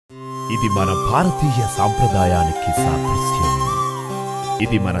ఇది మన భారతీయ సాంప్రదాయానికి సాదృశ్యం.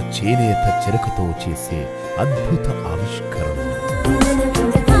 ఇది మన చేనేత చెరకుతో చేసే అద్భుత ఆవిష్కరణ.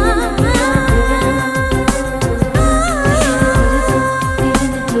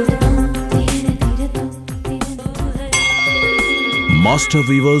 మాస్టర్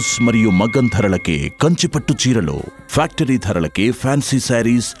వీవర్స్ మరియు మగ్గం ధరలకే కంచిపట్టు చీరలు, ఫ్యాక్టరీ ధరలకే ఫ్యాన్సీ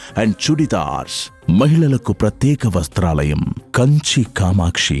శారీస్ అండ్ చుడిదార్స్. మహిళలకు ప్రత్యేక వస్త్రాలయం Kanchi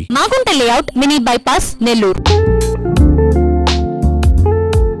Kamakshi, Magunta layout, mini bypass, Nellore.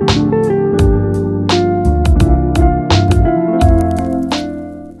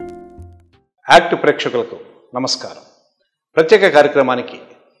 Act ప్రేక్షకులకు నమస్కారం. ప్రత్యేక కార్యక్రమానికి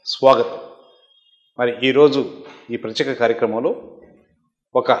స్వాగతం. మరి ఈరోజు ఈ ప్రత్యేక కార్యక్రమంలో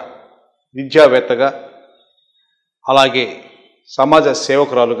ఒక విద్యావేత్తగా, అలాగే సమాజ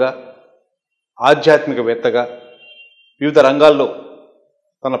సేవకురాలుగా, ఆధ్యాత్మికవేత్తగా వివిధ రంగాల్లో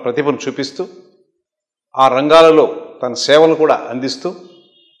తన ప్రతిభను చూపిస్తూ, ఆ రంగాలలో తన సేవలు కూడా అందిస్తూ,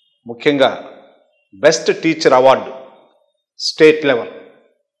 ముఖ్యంగా best teacher award state level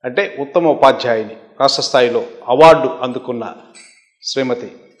అంటే ఉత్తమ ఉపాధ్యాయుని రాష్ట్ర స్థాయిలో అవార్డు అందుకున్న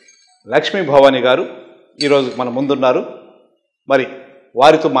శ్రీమతి లక్ష్మీ భవాని గారు ఈరోజు మన ముందున్నారు. మరి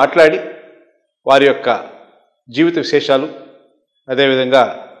వారితో మాట్లాడి వారి యొక్క జీవిత విశేషాలు, అదేవిధంగా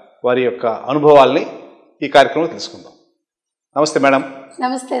వారి యొక్క అనుభవాల్ని ఈ కార్యక్రమంలో తెలుసుకుందాం. నమస్తే మేడం.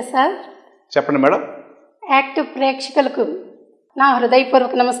 నమస్తే సార్. చెప్పండి మేడం. యాక్టివ్ ప్రేక్షకులకు నా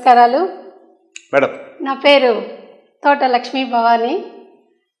హృదయపూర్వక నమస్కారాలు. మేడం, నా పేరు తోట లక్ష్మీ భవాని.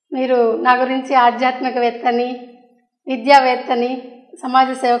 మీరు నా గురించి ఆధ్యాత్మికవేత్తని, విద్యావేత్తని, సమాజ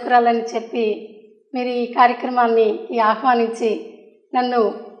సేవకురాలని చెప్పి మీరు ఈ కార్యక్రమాన్ని ఆహ్వానించి నన్ను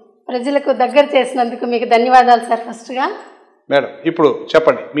ప్రజలకు దగ్గర చేసినందుకు మీకు ధన్యవాదాలు సార్. ఫస్ట్గా మేడం, ఇప్పుడు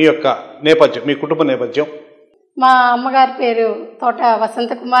చెప్పండి మీ యొక్క నేపథ్యం, మీ కుటుంబ నేపథ్యం. మా అమ్మగారి పేరు తోట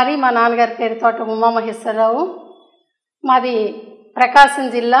వసంత కుమారి, మా నాన్నగారి పేరు తోట ఉమామహేశ్వరరావు. మాది ప్రకాశం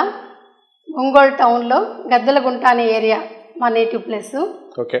జిల్లా ఒంగోలు టౌన్లో గద్దలగుంట అనే ఏరియా మా నేటివ్ ప్లేసు.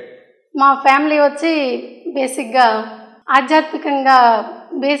 ఓకే. మా ఫ్యామిలీ వచ్చి బేసిక్గా ఆధ్యాత్మికంగా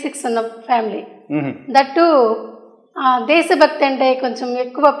బేసిక్స్ ఉన్న ఫ్యామిలీ. దట్టు దేశభక్తి అంటే కొంచెం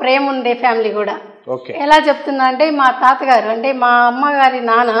ఎక్కువ ప్రేమ ఉండే ఫ్యామిలీ కూడా. ఎలా చెప్తున్నా అంటే, మా తాతగారు అంటే మా అమ్మగారి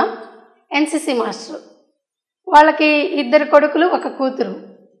నాన్న ఎన్సిసి మాస్టర్. వాళ్ళకి 2 కొడుకులు, 1 కూతురు.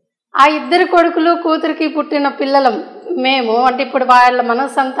 ఆ 2 కొడుకులు కూతురికి పుట్టిన పిల్లలం మేము. అంటే ఇప్పుడు వాళ్ళ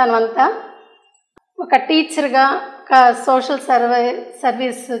మనోసంతానం అంతా ఒక టీచర్గా, ఒక సోషల్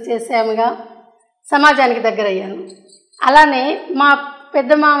సర్వీస్ చేసాముగా సమాజానికి దగ్గర అయ్యాను. అలానే మా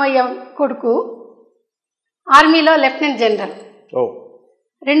పెద్ద మామయ్య కొడుకు ఆర్మీలో లెఫ్టినెంట్ జనరల్,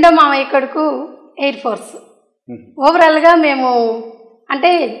 రెండో మామయ్య కొడుకు ఎయిర్ ఫోర్స్. ఓవరాల్గా మేము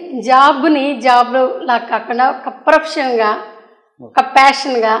అంటే జాబ్లో లా కాకుండా ఒక ప్రొఫెషన్గా, ఒక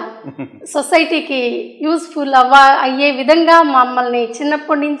ప్యాషన్గా సొసైటీకి యూస్ఫుల్ అయ్యే విధంగా మమ్మల్ని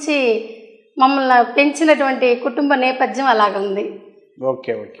చిన్నప్పటి నుంచి మమ్మల్ని పెంచినటువంటి కుటుంబ నేపథ్యం అలాగ ఉంది.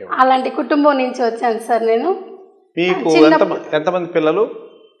 అలాంటి కుటుంబం నుంచి వచ్చాను సార్ నేను. ఎంతమంది పిల్లలు?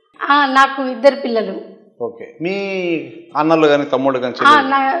 నాకు 2 పిల్లలు. ఓకే. మీ అన్నలు కానీ తమ్ముడు కానీ?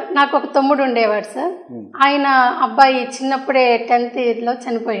 నాకు ఒక తమ్ముడు ఉండేవాడు సార్. ఆయన అబ్బాయి చిన్నప్పుడే 10th ఇయర్లో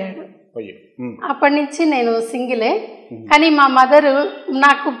చనిపోయాడు. అప్పటి నుంచి నేను సింగిలే. కానీ మా మదరు,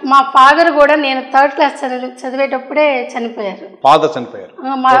 మా ఫాదర్ కూడా నేను 3rd క్లాస్ చదివేటప్పుడే చనిపోయారు. ఫాదర్ చనిపోయారు?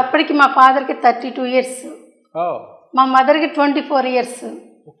 అప్పటికి మా ఫాదర్కి 32 ఇయర్స్, మా మదర్కి 24 ఇయర్స్.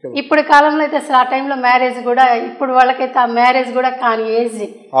 ఇప్పుడు కాలంలో అయితే అసలు ఆ టైంలో మ్యారేజ్ కూడా, ఇప్పుడు వాళ్ళకైతే ఆ మ్యారేజ్ కూడా కాని ఏజ్.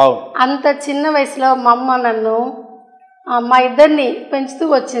 అంత చిన్న వయసులో మా అమ్మ నన్ను, మా ఇద్దరిని పెంచుతూ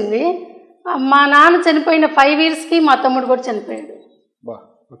వచ్చింది. మా నాన్న చనిపోయిన 5 ఇయర్స్కి మా తమ్ముడు కూడా చనిపోయాడు.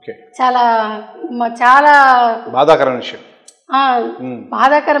 చాలా చాలా బాధాకరమైన విషయం.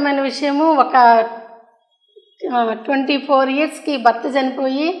 బాధాకరమైన విషయము. ఒక 24 ఇయర్స్కి భర్త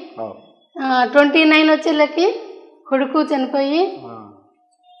చనిపోయి, 29 వచ్చేళ్ళకి కొడుకు చనిపోయి,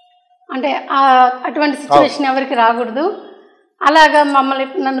 అంటే అటువంటి సిచ్యువేషన్ ఎవరికి రాకూడదు. అలాగా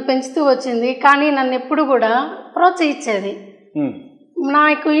నన్ను పెంచుతూ వచ్చింది. కానీ నన్ను ఎప్పుడు కూడా ప్రోత్సహించేది.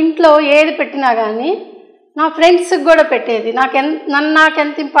 నాకు ఇంట్లో ఏది పెట్టినా కానీ నా ఫ్రెండ్స్కి కూడా పెట్టేది.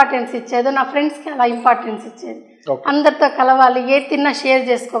 నాకెంత ఇంపార్టెన్స్ ఇచ్చేదో నా ఫ్రెండ్స్కి అలా ఇంపార్టెన్స్ ఇచ్చేది. అందరితో కలవాలి, ఏది తిన్నా షేర్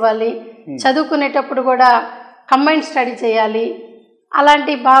చేసుకోవాలి, చదువుకునేటప్పుడు కూడా కంబైన్డ్ స్టడీ చేయాలి.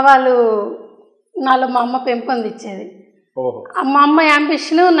 అలాంటి భావాలు నాలో మా అమ్మ పెంపొందించేది. మా అమ్మ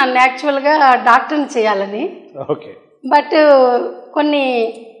యాంబిషన్ నన్ను యాక్చువల్గా డాక్టర్ని చేయాలని. బట్ కొన్ని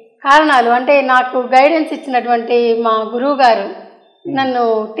కారణాలు, అంటే నాకు గైడెన్స్ ఇచ్చినటువంటి మా గురువు గారు నన్ను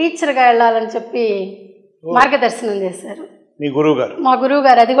టీచర్గా వెళ్ళాలని చెప్పి మార్గదర్శనం చేశారు. మీ గురువు గారు? మా గురువు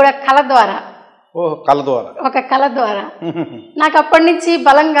గారు. అది కూడా కళ ద్వారా. ఓ కళ ద్వారా, ఒక కళ ద్వారా. నాకు అప్పటి నుంచి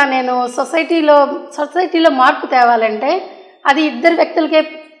బలంగా నేను సొసైటీలో మార్పు తేవాలంటే అది ఇద్దరు వ్యక్తులకే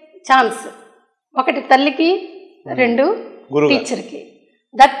ఛాన్స్. ఒకటి తల్లికి, రెండు టీచర్కి.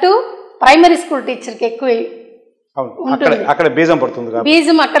 దట్టు ప్రైమరీ స్కూల్ టీచర్కి ఎక్కువ ఉంటుంది. అక్కడ బీజం పడుతుంది,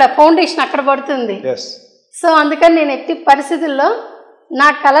 బీజం అక్కడ ఫౌండేషన్ అక్కడ పడుతుంది. సో అందుకని నేను ఎట్టి పరిస్థితుల్లో నా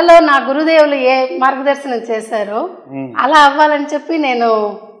కళలో నా గురుదేవులు ఏ మార్గదర్శనం చేశారో అలా అవ్వాలని చెప్పి నేను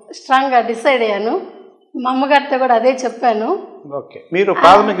స్ట్రాంగ్గా డిసైడ్ అయ్యాను. మా అమ్మగారితో కూడా అదే చెప్పాను. మీరు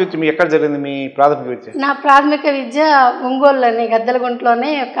ప్రాథమిక విద్య ఎక్కడ జరిగింది? మీ ప్రాథమిక విద్య? నా ప్రాథమిక విద్య ఒంగోలులోని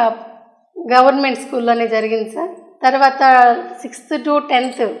గద్దలగుంటలోనే ఒక గవర్నమెంట్ స్కూల్లోనే జరిగింది సార్. తర్వాత 6th to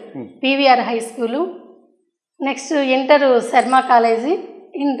 10th PVR high school, next inter Sharma college,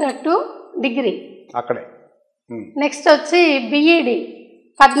 inter to degree అక్కడే. నెక్స్ట్ వచ్చి బిఈడి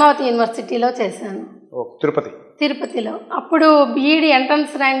పద్మావతి యూనివర్సిటీలో చేశాను, తిరుపతిలో. అప్పుడు బిఈడి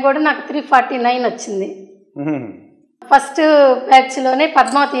ఎంట్రన్స్ ర్యాంక్ కూడా నాకు 349 వచ్చింది. ఫస్ట్ బ్యాచ్లోనే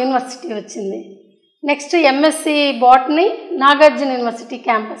పద్మావతి యూనివర్సిటీ వచ్చింది. Next MSc botany Nagarjuna university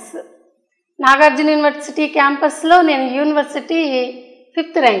campus. Nagarjuna university క్యాంపస్లో నేను యూనివర్సిటీ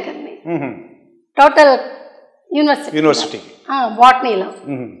 5th ర్యాంక్ అండి టోటల్ యూనివర్సిటీ బాటనీలో.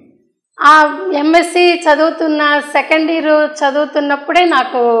 ఆ ఎంఎస్సి చదువుతున్న సెకండ్ ఇయర్ చదువుతున్నప్పుడే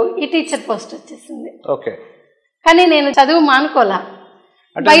నాకు ఈ టీచర్ పోస్ట్ వచ్చేసింది. కానీ నేను చదువు మానుకోలా.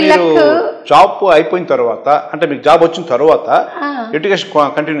 జాబ్ అయిపోయిన తర్వాత, అంటే మీకు జాబ్ వచ్చిన తర్వాత ఎడ్యుకేషన్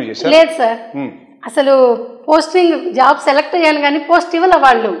కంటిన్యూ చేశారు? లేదు సార్, అసలు పోస్టింగ్ జాబ్ సెలెక్ట్ అయ్యాను కానీ పోస్ట్ ఇవ్వాల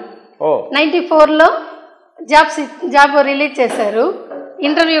వాళ్ళు. 94లో జాబ్ రిలీజ్ చేశారు.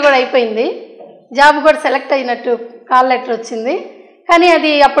 ఇంటర్వ్యూ కూడా అయిపోయింది, జాబ్ కూడా సెలెక్ట్ అయినట్టు కాల్ లెటర్ వచ్చింది. కానీ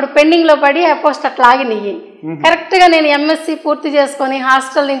అది అప్పుడు పెండింగ్లో పడి ఆ పోస్ట్ అట్లా ఆగినాయి. కరెక్ట్గా నేను ఎంఎస్సి పూర్తి చేసుకొని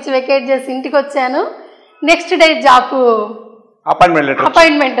హాస్టల్ నుంచి వెకేట్ చేసి ఇంటికి వచ్చాను. Next day job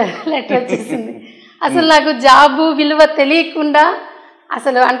appointment letter వచ్చేసింది. అసలు నాకు జాబ్ విలువ తెలియకుండా,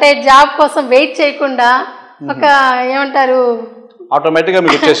 అసలు అంటే జాబ్ కోసం వెయిట్ చేయకుండా ఒక ఏమంటారు ఆటోమేటిక్గా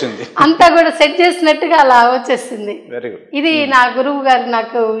మీకు వచ్చేసింది, అంతా కూడా సెట్ చేసినట్టుగా అలా వచ్చేసింది. ఇది నా గురువు గారు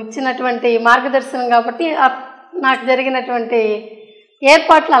నాకు ఇచ్చినటువంటి మార్గదర్శనం కాబట్టి నాకు జరిగినటువంటి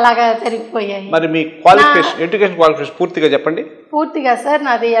ఏర్పాట్లు అలాగా జరిగిపోయాయి. మరి మీ క్వాలిఫికేషన్, ఎడ్యుకేషన్ క్వాలిఫికేషన్ పూర్తిగా చెప్పండి. పూర్తిగా సార్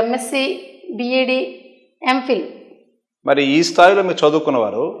నాది ఎంఎస్సి, బిఈడి, ఎంఫిల్. మరి ఈ స్థాయిలో మీరు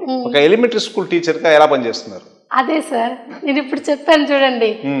చదువుకున్నవారు ఒక ఎలిమెంటరీ స్కూల్ టీచర్గా ఎలా పనిచేస్తున్నారు? అదే సార్ నేను ఇప్పుడు చెప్పాను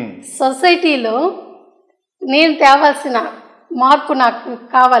చూడండి, సొసైటీలో నేను తేవాల్సిన మార్పు నాకు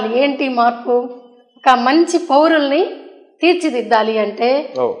కావాలి. ఏంటి మార్పు? ఒక మంచి పౌరుల్ని తీర్చిదిద్దాలి అంటే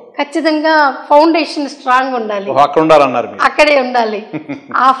ఖచ్చితంగా ఫౌండేషన్ స్ట్రాంగ్ ఉండాలి, అక్కడే ఉండాలి.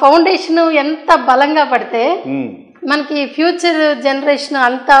 ఆ ఫౌండేషన్ ఎంత బలంగా పడితే మనకి ఫ్యూచర్ జనరేషన్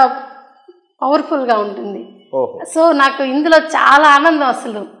అంత పవర్ఫుల్గా ఉంటుంది. సో నాకు ఇందులో చాలా ఆనందం.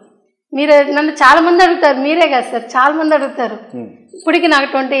 అసలు మీరు నన్ను చాలా మంది అడుగుతారు, మీరే కదా సార్ చాలా మంది అడుగుతారు. ఇప్పటికి నాకు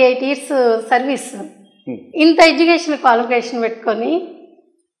 28 years సర్వీస్. ఇంత ఎడ్యుకేషన్ క్వాలిఫికేషన్ పెట్టుకొని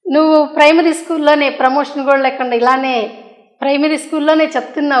నువ్వు ప్రైమరీ స్కూల్లోనే ప్రమోషన్ కూడా లేకుండా ఇలానే ప్రైమరీ స్కూల్లోనే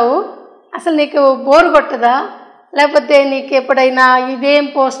చెప్తున్నావు, అసలు నీకు బోర్ కొట్టదా? లేకపోతే నీకు ఎప్పుడైనా ఇదేం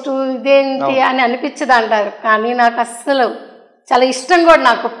పోస్టు ఇదేంటి అని అనిపించదు అంటారు. కానీ నాకు అస్సలు చాలా ఇష్టం కూడా.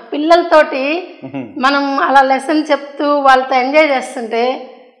 నాకు పిల్లలతోటి మనం అలా లెసన్ చెప్తూ వాళ్ళతో ఎంజాయ్ చేస్తుంటే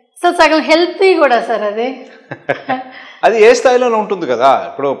సో సగం హెల్తీ కూడా సార్ అది. అది ఏ స్థాయిలోనే ఉంటుంది కదా.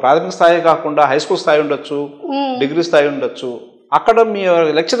 ఇప్పుడు ప్రాథమిక స్థాయి కాకుండా హై స్కూల్ స్థాయి ఉండొచ్చు, డిగ్రీ స్థాయి ఉండొచ్చు. అక్కడ మీ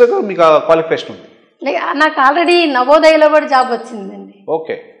లెక్చరర్ మీకు క్వాలిఫికేషన్ ఉంది. నాకు ఆల్రెడీ నవోదయలో కూడా జాబ్ వచ్చిందండి.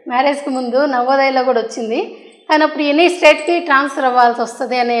 మ్యారేజ్కి ముందు నవోదయలో కూడా వచ్చింది. కానీ అప్పుడు ఎనీ స్టేట్కి ట్రాన్స్ఫర్ అవ్వాల్సి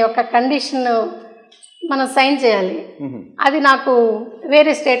వస్తుంది అనే ఒక కండిషన్ మనం సైన్ చేయాలి. అది నాకు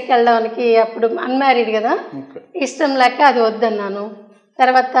వేరే స్టేట్కి వెళ్ళడానికి అప్పుడు అన్మ్యారీడ్ కదా, ఇష్టం లేక అది వద్దన్నాను.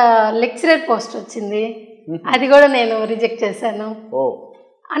 తర్వాత లెక్చరర్ పోస్ట్ వచ్చింది, అది కూడా నేను రిజెక్ట్ చేశాను.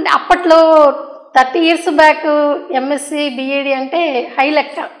 అంటే అప్పట్లో 30 years బ్యాక్ ఎంఎస్సి బిఈడి అంటే హై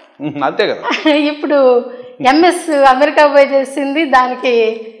లెక్క, అంతే కదా. ఇప్పుడు ఎంఎస్ అమెరికా పోయి చేసింది,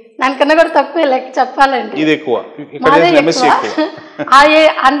 దానికన్నా కూడా తక్కువే లెక్క చెప్పాలంటే.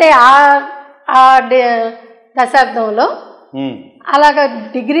 అంటే ఆ దశాబ్దంలో అలాగా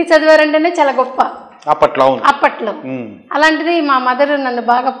డిగ్రీ చదివారంటేనే చాలా గొప్ప అప్పట్లో. అలాంటిది మా మదర్ నన్ను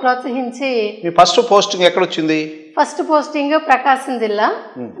బాగా ప్రోత్సహించి. ఫస్ట్ పోస్టింగ్ ఎక్కడ వచ్చింది? ఫస్ట్ పోస్టింగ్ ప్రకాశం జిల్లా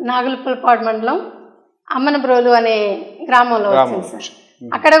నాగులపులపాడు మండలం అమ్మనబ్రోలు అనే గ్రామంలో వచ్చింది సార్.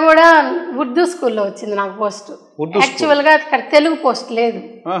 అక్కడ కూడా ఉర్దూ స్కూల్లో వచ్చింది నాకు పోస్ట్. యాక్చువల్గా అక్కడ తెలుగు పోస్ట్ లేదు,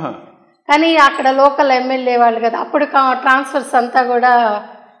 కానీ అక్కడ లోకల్ ఎమ్మెల్యే వాళ్ళు కదా, అప్పుడు ట్రాన్స్ఫర్స్ అంతా కూడా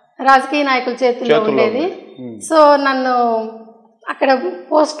రాజకీయ నాయకుల చేతుల్లో ఉండేది. సో నన్ను అక్కడ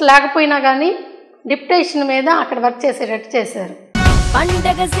పోస్ట్ లేకపోయినా కానీ డిప్యుటేషన్ మీద అక్కడ వర్క్ చేసేటట్టు చేశారు.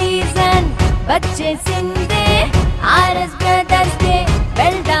 పండగ సీజన్ వచ్చేసిందే ఆర్ఎస్ బ్రదర్స్ డే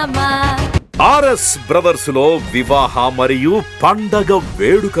వెళ్దామా. ఆర్ఎస్ బ్రదర్స్ లో వివాహ మరియు పండగ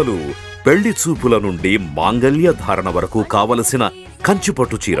వేడుకలు, పెళ్లి చూపుల నుండి మాంగళ్య ధారణ వరకు కావలసిన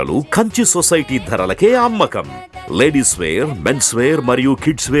కంచిపట్టు చీరలు కంచి సొసైటీ ధరలకే అమ్మకం. లేడీస్ వేర్, మెన్స్ వేర్ మరియు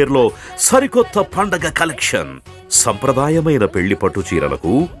కిడ్స్ వేర్ లో సరికొత్త పండగ కలెక్షన్. సంప్రదాయమైన పెళ్లి పట్టు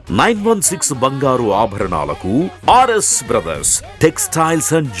చీరలకు 916 బంగారు ఆభరణాలకు RS brothers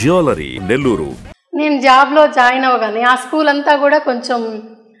textiles and jewellery, Nellore. నేను జాబ్లో జాయిన్ అవ్వగానే ఆ స్కూల్ అంతా కూడా కొంచెం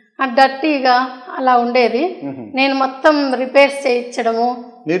డర్టీగా అలా ఉండేది. నేను మొత్తం రిపేర్స్ చేయించడము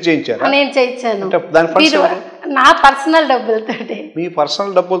నేను చేయించాను. నా పర్సనల్ డబ్బులతోటి. మీ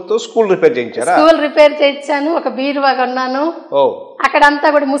పర్సనల్ డబ్బులతో స్కూల్ రిపేర్ చేయించారా? స్కూల్ రిపేర్ చేయించాను. ఒక బీరువా కొన్నాను. అక్కడంతా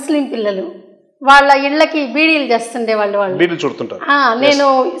కూడా ముస్లిం పిల్లలు వాళ్ళ ఇళ్ళకి బీడీలు చేస్తుండే వాళ్ళు. నేను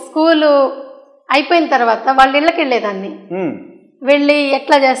స్కూలు అయిపోయిన తర్వాత వాళ్ళ ఇళ్ళకి వెళ్ళేదాన్ని. వెళ్ళి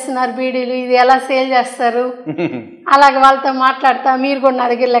ఎట్లా చేస్తున్నారు బీడీలు, ఇది ఎలా సేల్ చేస్తారు, అలాగే వాళ్ళతో మాట్లాడతా, మీరు కూడా నా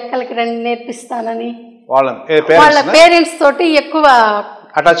దగ్గర లెక్కలకి రండి నేర్పిస్తానని వాళ్ళ పేరెంట్స్ తోటి ఎక్కువ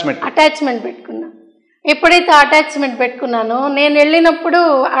అటాచ్మెంట్ పెట్టుకున్నా. ఎప్పుడైతే అటాచ్మెంట్ పెట్టుకున్నానో నేను వెళ్ళినప్పుడు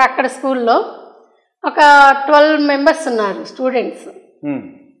అక్కడ స్కూల్లో ఒక 12 మెంబర్స్ ఉన్నారు స్టూడెంట్స్.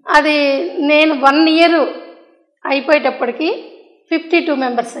 అది నేను 1 ఇయర్ అయిపోయేటప్పటికి 52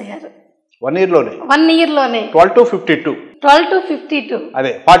 మెంబర్స్ అయ్యారు. 1 ఇయర్లోనే 12 to 52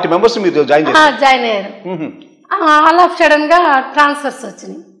 అదే 40 మెంబర్స్ మీరు జాయిన్ అయ్యారు. అలా సడన్ గా ట్రాన్స్ఫర్స్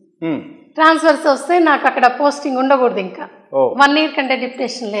వచ్చినాయి. ట్రాన్స్ఫర్స్ వస్తే నాకు అక్కడ పోస్టింగ్ ఉండకూడదు, ఇంకా 1 ఇయర్ కంటే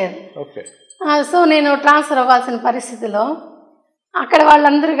డిప్యుటేషన్ లేదు. సో నేను ట్రాన్స్ఫర్ అవ్వాల్సిన పరిస్థితిలో అక్కడ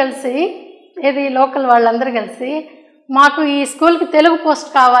వాళ్ళందరూ కలిసి, ఏది లోకల్ వాళ్ళందరూ కలిసి మాకు ఈ స్కూల్కి తెలుగు పోస్ట్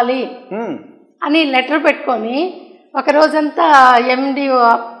కావాలి అని లెటర్ పెట్టుకొని ఒక రోజంతా ఎండిఓ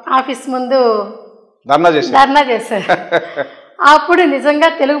ఆఫీస్ ముందు ధర్నా చేశారు. అప్పుడు నిజంగా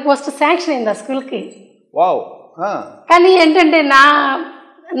తెలుగు పోస్ట్ శాంక్షన్ అయింది ఆ స్కూల్కి. కానీ ఏంటంటే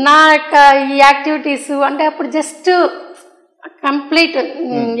నా యొక్క ఈ యాక్టివిటీస్ అంటే అప్పుడు జస్ట్ కంప్లీట్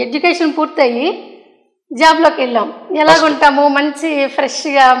ఎడ్యుకేషన్ పూర్తయి జాబ్లోకి వెళ్ళాం. ఎలాగుంటాము మంచి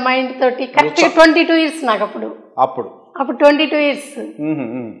ఫ్రెష్గా మైండ్ తోటి. కరెక్ట్గా 22 ఇయర్స్ నాకు అప్పుడు 22 ఇయర్స్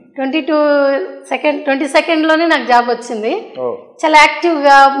 22లోనే నాకు జాబ్ వచ్చింది. చాలా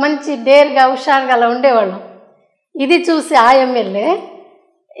యాక్టివ్గా మంచి డేర్గా హుషారుగా అలా ఉండేవాళ్ళం. ఇది చూసి ఆ ఎమ్మెల్యే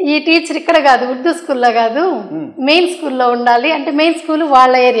ఈ టీచర్ ఇక్కడ కాదు, ఉర్దూ స్కూల్లో కాదు, మెయిన్ స్కూల్లో ఉండాలి అంటే మెయిన్ స్కూల్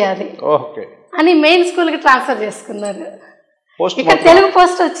వాళ్ళ ఏరియాది అని మెయిన్ స్కూల్కి ట్రాన్స్ఫర్ చేసుకున్నారు. ఇక్కడ తెలుగు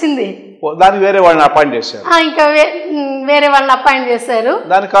పోస్ట్ వచ్చింది. వేరే వాళ్ళని అపాయింట్ చేశారు. ఇంకా వేరే వాళ్ళని అపాయింట్ చేశారు.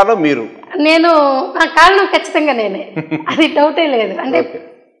 దానికి కారణం మీరు? నేను నా కారణం ఖచ్చితంగా నేనే, అది డౌటే లేదు. అంటే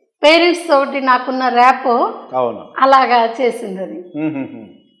పేరెంట్స్ తోటి నాకున్న ర్యాపో అలాగా చేసింది అది.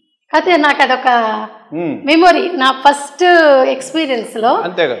 అయితే నాకు అదొక మెమొరీ. నా ఫస్ట్ ఎక్స్పీరియన్స్ లో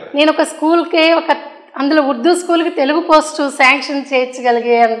నేను ఒక స్కూల్కే అందులో ఉర్దూ స్కూల్కి తెలుగు పోస్ట్ శాంక్షన్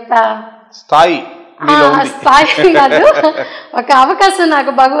చేయించగలిగే అంత స్థాయి కాదు, ఒక అవకాశం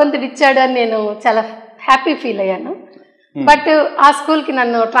నాకు భగవంతుడు ఇచ్చాడు అని నేను చాలా హ్యాపీ ఫీల్ అయ్యాను. బట్ ఆ స్కూల్కి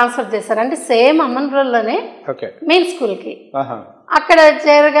నన్ను ట్రాన్స్ఫర్ చేశారు. అంటే సేమ్ అమ్మన్రోల్లోనే మెయిన్ స్కూల్కి. అక్కడ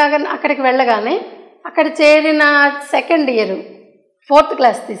అక్కడికి వెళ్ళగానే అక్కడ చేరిన సెకండ్ ఇయర్ 4th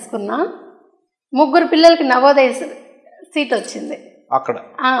క్లాస్ తీసుకున్నా. 3 పిల్లలకి నవోదయ సీట్ వచ్చింది అక్కడ.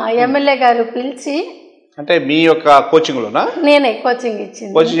 ఎమ్మెల్యే గారు పిలిచి, అంటే మీ యొక్క కోచింగ్ లోనా? నేనే కోచింగ్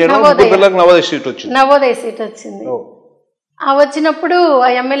ఇచ్చింది. నవోదయ సీట్ వచ్చింది. వచ్చినప్పుడు ఆ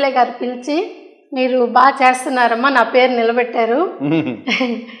ఎమ్మెల్యే గారు పిలిచి, మీరు బాగా చేస్తున్నారమ్మా, నా పేరు నిలబెట్టారు.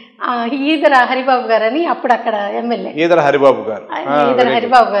 ఈదర హరిబాబు గారు అని అప్పుడు అక్కడ ఎమ్మెల్యే ఈదర హరిబాబు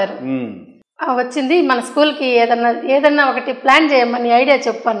గారు వచ్చింది. మన స్కూల్కి ఏదన్నా ఒకటి ప్లాన్ చేయమని ఐడియా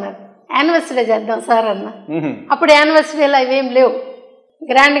చెప్పన్నారు. యానివర్సరీ చేద్దాం సార్ అన్న. అప్పుడు యానివర్సరీలో అవేం లేవు.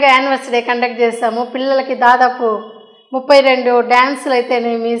 గ్రాండ్గా యానివర్సరీ కండక్ట్ చేసాము. పిల్లలకి దాదాపు 32 డ్యాన్సులు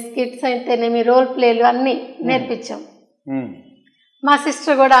అయితేనేమి, స్కిట్స్ అయితేనేమి, రోల్ ప్లేలు అన్నీ నేర్పించాం. మా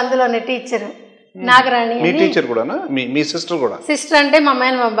సిస్టర్ కూడా అందులోనే టీచరు, నాగరాణి. సిస్టర్ అంటే మా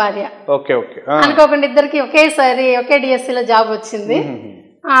మేనమా భార్య. అనుకోకుండా ఇద్దరికి ఒకేసారి ఒకే డిఎస్సిలో జాబ్ వచ్చింది.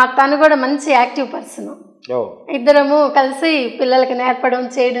 తను కూడా మంచి యాక్టివ్ పర్సన్. ఇద్దరము కలిసి పిల్లలకి నేర్పడం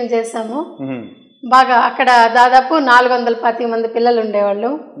చేయడం చేసాము. బాగా అక్కడ దాదాపు 420 మంది పిల్లలు ఉండేవాళ్ళు,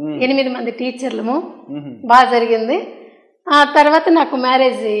 8 మంది టీచర్లము. బాగా జరిగింది. ఆ తర్వాత నాకు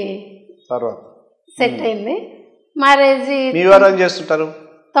మ్యారేజ్ సెట్ అయింది. మ్యారేజ్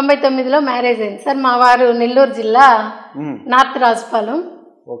 99లో మ్యారేజ్ అయింది సార్. మా వారు నెల్లూరు జిల్లా నార్త్ రాజపాలెం.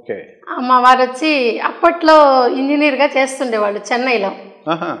 మా వారు వచ్చి అప్పట్లో ఇంజనీర్గా చేస్తుండేవాళ్ళు చెన్నైలో.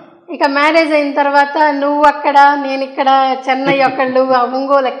 ఇక మ్యారేజ్ అయిన తర్వాత నువ్వు అక్కడ నేను ఇక్కడ, చెన్నై ఒకళ్ళు,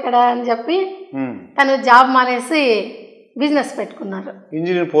 ఒంగోలు ఎక్కడ అని చెప్పి తను జాబ్ మానేసి బిజినెస్ పెట్టుకున్నారు.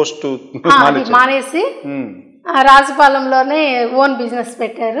 ఇంజనీరింగ్ పోస్ట్ అది మానేసి రాజపాలెంలోనే ఓన్ బిజినెస్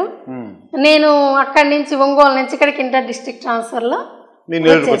పెట్టారు. నేను అక్కడి నుంచి ఒంగోలు నుంచి ఇక్కడికి ఇంటర్ డిస్ట్రిక్ట్ ట్రాన్స్ఫర్లో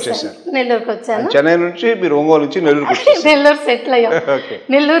నెల్లూరుకి వచ్చాను. చెన్నై నుంచి మీరు ఒంగోలు నుంచి నెల్లూరు సెటిల్ అయ్యాం.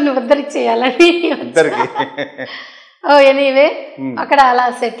 నెల్లూరుని ఉద్దరికి చేయాలని. ఎనీవే అక్కడ అలా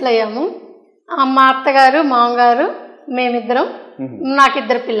సెటిల్ అయ్యాము. మా అత్తగారు మామగారు మేమిద్దరం, నాకు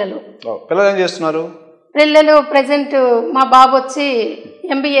 2 పిల్లలు. పిల్లలు ఏం చేస్తున్నారు? పిల్లలు ప్రెసెంట్ మా బాబు వచ్చి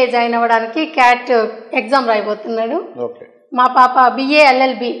MBA జాయిన్ అవ్వడానికి క్యాట్ ఎగ్జామ్ రాయబోతున్నాడు. మా పాప BA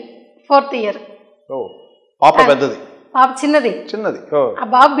LLB 4th ఇయర్. పాప పెద్దది, పాప చిన్నది. ఆ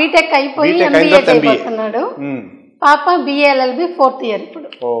బాబు బీటెక్ అయిపోయి MBA చేయబోతున్నాడు. పాప BA LLB 4th ఇయర్ ఇప్పుడు.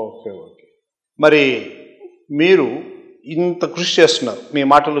 మరి మీరు ఇంత కృషి చేస్తున్నారు. మీ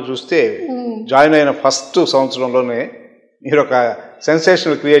మాటలు చూస్తే జాయిన్ అయిన ఫస్ట్ సంవత్సరంలోనే మీరు ఒక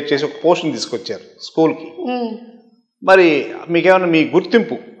సెన్సేషనల్ క్రియేట్ చేసి ఒక పోస్ట్ని తీసుకొచ్చారు స్కూల్కి. మరి మీకేమైనా మీ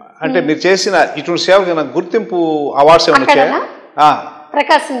గుర్తింపు అంటే మీరు చేసిన ఇటువంటి సేవకి గుర్తింపు అవార్డ్స్ ఏమైనా వచ్చాయా?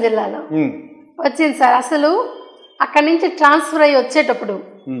 ప్రకాశం జిల్లాలో వచ్చింది సార్. అసలు అక్కడి నుంచి ట్రాన్స్ఫర్ అయ్యి వచ్చేటప్పుడు,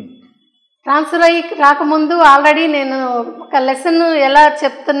 ట్రాన్స్ఫర్ అయ్యి రాకముందు ఆల్రెడీ నేను ఒక లెసన్ ఎలా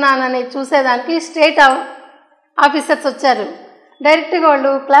చెప్తున్నానని చూసేదానికి స్టేట్ ఆఫీసర్స్ వచ్చారు. డైరెక్ట్గా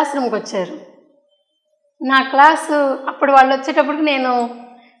వాళ్ళు క్లాస్ రూమ్కి వచ్చారు. నా క్లాసు అప్పుడు వాళ్ళు వచ్చేటప్పటికి నేను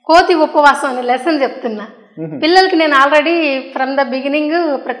కోతి ఉపవాసం అనే లెసన్ చెప్తున్నా. పిల్లలకి నేను ఆల్రెడీ ఫ్రమ్ ద బిగినింగ్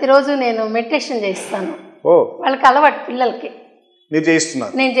ప్రతిరోజు నేను మెడిటేషన్ చేయిస్తాను. వాళ్ళకి అలవాటు పిల్లలకి.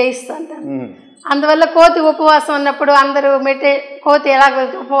 నేను చేయిస్తాను. అందువల్ల కోతి ఉపవాసం అన్నప్పుడు అందరూ కోతి ఎలాగ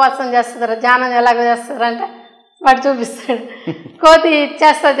ఉపవాసం చేస్తారా, ధ్యానం ఎలాగ చేస్తారంటే వాడు చూపిస్తాడు. కోతి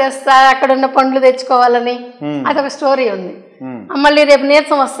చేస్తా అక్కడ ఉన్న పండ్లు తెచ్చుకోవాలని అదొక స్టోరీ ఉంది. మళ్ళీ రేపు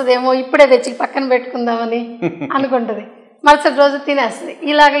నీరసం వస్తుందేమో ఇప్పుడే తెచ్చి పక్కన పెట్టుకుందామని అనుకుంటుంది. మరుసటి రోజు తినేస్తుంది.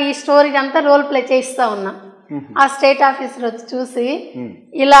 ఇలాగ ఈ స్టోరీ అంతా రోల్ ప్లే చేయిస్తా ఉన్నా. ఆ స్టేట్ ఆఫీసర్ వచ్చి చూసి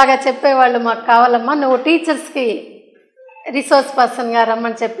ఇలాగ చెప్పేవాళ్ళు మాకు కావాలమ్మా, నువ్వు టీచర్స్కి రిసోర్స్ పర్సన్గా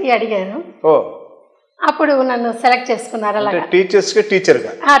రమ్మని చెప్పి అడిగారు. అప్పుడు నన్ను సెలెక్ట్ చేసుకున్నారు. అలాగా టీచర్స్కి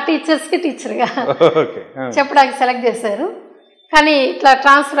టీచర్గా చెప్పడానికి సెలెక్ట్ చేశారు. కానీ ఇట్లా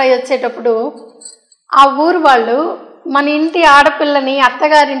ట్రాన్స్ఫర్ అయ్యి వచ్చేటప్పుడు ఆ ఊరు వాళ్ళు మన ఇంటి ఆడపిల్లని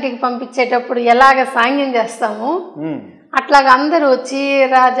అత్తగారింటికి పంపించేటప్పుడు ఎలాగ సాంగ్యం చేస్తామో అట్లాగా అందరూ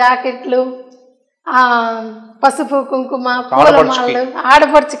చీర జాకెట్లు పసుపు కుంకుమ పూలమాలలు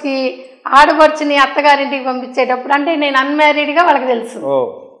ఆడపడుచుని అత్తగారింటికి పంపించేటప్పుడు, అంటే నేను అన్మ్యారీడ్గా వాళ్ళకి తెలుసు.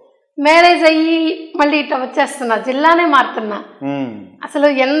 మ్యారేజ్ అయ్యి మళ్ళీ ఇట్లా వచ్చేస్తున్నా, జిల్లానే మారుతున్నా. అసలు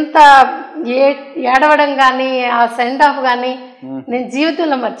ఎంత ఏడవడం కానీ ఆ సెండ్ ఆఫ్ కానీ నేను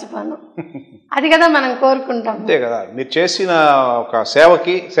జీవితంలో మర్చిపోను. అది కదా మనం కోరుకుంటాం. అంతే కదా, మీరు చేసిన ఒక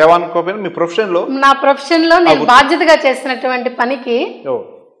సేవకి సేవ అనుకోకపోయినా మీ ప్రొఫెషన్లో, నా ప్రొఫెషన్లో నేను బాధ్యతగా చేసినటువంటి పనికి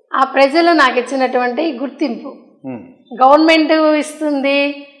ఆ ప్రజలు నాకు ఇచ్చినటువంటి గుర్తింపు. గవర్నమెంట్ ఇస్తుంది,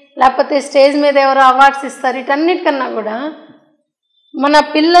 లేకపోతే స్టేజ్ మీద ఎవరో అవార్డ్స్ ఇస్తారు, వీటన్నిటికన్నా కూడా మన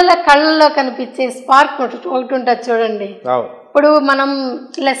పిల్లల కళ్ళల్లో కనిపించే స్పార్క్ ఒకటి ఉంటుంది చూడండి. ఇప్పుడు మనం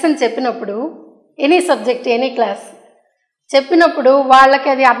లెసన్ చెప్పినప్పుడు ఎనీ సబ్జెక్ట్ ఎనీ క్లాస్ చెప్పినప్పుడు వాళ్ళకి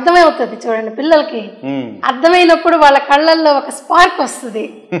అది అర్థమవుతుంది చూడండి. పిల్లలకి అర్థమైనప్పుడు వాళ్ళ కళ్ళల్లో ఒక స్పార్క్ వస్తుంది.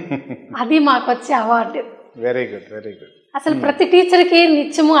 అది మాకు వచ్చే award. Very good, very good. అసలు ప్రతి టీచర్కి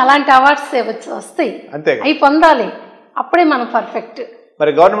నిత్యము అలాంటి అవార్డ్స్ వస్తాయి, అవి పొందాలి, అప్పుడే మనం పర్ఫెక్ట్.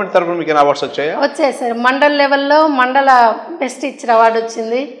 మరి గవర్నమెంట్ తరఫున మీకు అవార్డ్స్ వచ్చాయా? వచ్చాయి సార్. మండల్ లెవెల్లో మండల బెస్ట్ టీచర్ అవార్డు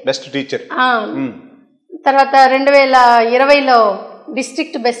వచ్చింది. Best teacher. తర్వాత 2020లో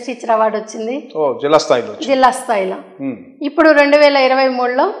డిస్ట్రిక్ట్ బెస్ట్ టీచర్ అవార్డు వచ్చింది జిల్లా స్థాయిలో. ఇప్పుడు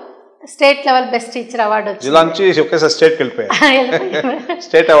 2023లో state level best teacher award వచ్చింది. జిల్లా నుంచి ఒకేసారి స్టేట్కి వెళ్ళిపోయారు.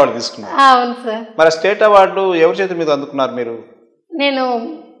 స్టేట్ అవార్డు తీసుకున్నారు. అవును సార్. మరి స్టేట్ అవార్డు ఎవరి చేతి మీద అందుకున్నారు మీరు? నేను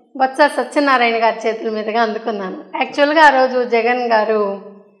బొత్స సత్యనారాయణ గారి చేతుల మీదుగా అందుకున్నాను. యాక్చువల్గా ఆ రోజు జగన్ గారు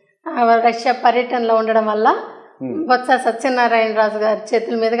రష్యా పర్యటనలో ఉండడం వల్ల బొత్స సత్యనారాయణ రాజు గారి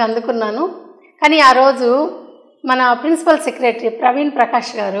చేతుల మీదుగా అందుకున్నాను. కానీ ఆ రోజు మన ప్రిన్సిపల్ సెక్రటరీ ప్రవీణ్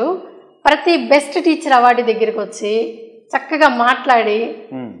ప్రకాష్ గారు ప్రతి బెస్ట్ టీచర్ అవార్డు దగ్గరికి వచ్చి చక్కగా మాట్లాడి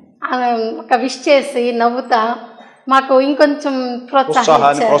ఒక విష్ చేసి నవ్వుతా మాకు ఇంకొంచెం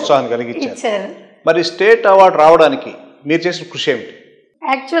ప్రోత్సాహాన్ని ఇచ్చారు. మరి స్టేట్ అవార్డు రావడానికి మీరు చేసిన కృషి ఏమిటి?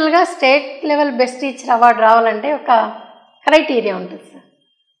 యాక్చువల్గా state level best teacher award రావాలంటే ఒక క్రైటీరియా ఉంటుంది సార్.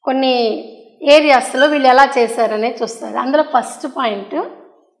 కొన్ని ఏరియాస్లో వీళ్ళు ఎలా చేశారనే చూస్తారు. అందులో ఫస్ట్ పాయింట్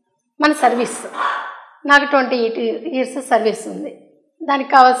మన సర్వీస్. నాకు 28 years సర్వీస్ ఉంది, దానికి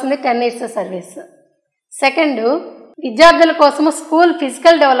కావాల్సింది 10 years సర్వీస్. సెకండ్, విద్యార్థుల కోసము స్కూల్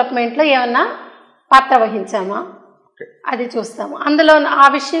ఫిజికల్ డెవలప్మెంట్లో ఏమన్నా పాత్ర వహించామా అది చూస్తాము. అందులో ఆ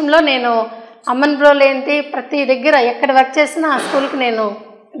విషయంలో నేను అమ్మన్ బ్రోలు ఏంటి ప్రతి దగ్గర ఎక్కడ వర్క్ చేసినా ఆ స్కూల్కి నేను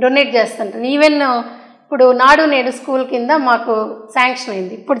డొనేట్ చేస్తుంటాను. ఈవెన్ ఇప్పుడు నాడు నేడు స్కూల్ కింద మాకు శాంక్షన్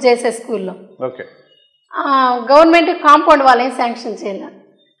అయింది ఇప్పుడు చేసే స్కూల్లో. ఓకే. గవర్నమెంట్ కాంపౌండ్ వాళ్ళు ఏం శాంక్షన్ చేయలేదు,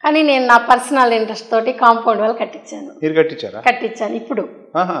 కానీ నేను నా పర్సనల్ ఇంట్రెస్ట్ తోటి కాంపౌండ్ వాళ్ళు కట్టించాను. మీరు కట్టించారా? కట్టించాను. ఇప్పుడు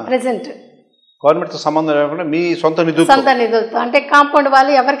ప్రెసెంట్ గవర్నమెంట్తో సంబంధం లేకుండా మీ సొంత నిధులతో. అంటే కాంపౌండ్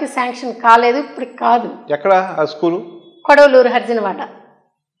వాళ్ళు ఎవరికి శాంక్షన్ కాలేదు ఇప్పుడు. కాదు. ఎక్కడ ఆ స్కూలు? కొడవలూరు, హర్జనవాడ.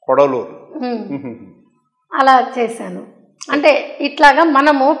 కొడవలూరు. అలా చేశాను. అంటే ఇట్లాగా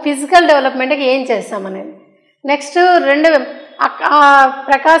మనము ఫిజికల్ డెవలప్మెంట్కి ఏం చేస్తామనేది. నెక్స్ట్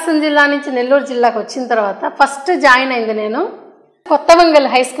ప్రకాశం జిల్లా నుంచి నెల్లూరు జిల్లాకు వచ్చిన తర్వాత ఫస్ట్ జాయిన్ అయింది నేను కొత్తవంగల్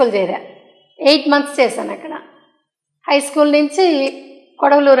హై స్కూల్ చేరా. 8 months చేశాను అక్కడ. హై స్కూల్ నుంచి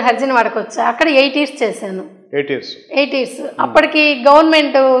కొడవలూరు హర్జనవాడకు వచ్చా. అక్కడ 8 years చేశాను. 8 years. అప్పటికి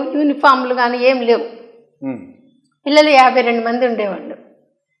గవర్నమెంట్ యూనిఫామ్లు కానీ ఏం లేవు. పిల్లలు 52 మంది ఉండేవాళ్ళు.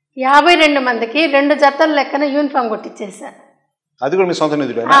 52 మందికి 2 జతల లెక్కన యూనిఫామ్ కొట్టించేశారు. అది కూడా మీ సొంత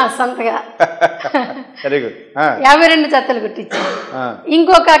నిధులు? సొంతగా 52 జతలు కుట్టించారు.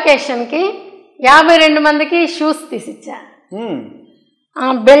 ఇంకొక అకేషన్కి 52 మందికి షూస్ తీసిచ్చా.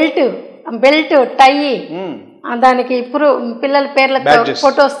 బెల్ట్, టై, దానికి ఇప్పుడు పిల్లల పేర్లతో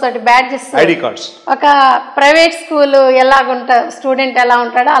ఫొటోస్ తోటి బ్యాడ్జెస్, ఒక ప్రైవేట్ స్కూల్ స్టూడెంట్ ఎలా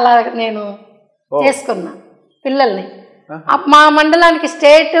ఉంటాడో అలా నేను చేసుకున్నా పిల్లల్ని. మా మండలానికి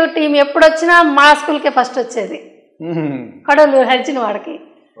స్టేట్ టీం ఎప్పుడు వచ్చినా మా స్కూల్కే ఫస్ట్ వచ్చేది, కడవలూరు హర్జనవాడకి.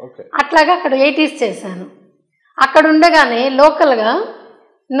 అట్లాగా అక్కడ 8 years చేశాను. అక్కడ ఉండగానే లోకల్గా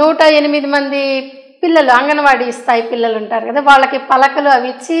 108 మంది పిల్లలు, అంగన్వాడీ స్థాయి పిల్లలు ఉంటారు కదా, వాళ్ళకి పలకలు అవి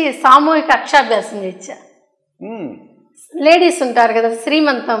ఇచ్చి సామూహిక అక్షరాభ్యాసం ఇచ్చా. లేడీస్ ఉంటారు కదా,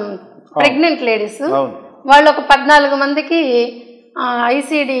 శ్రీమంతం ప్రెగ్నెంట్ లేడీస్, వాళ్ళు ఒక 14 మందికి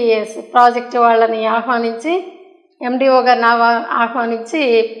ICDS ప్రాజెక్ట్ వాళ్ళని ఆహ్వానించి, MDO గారిని ఆహ్వానించి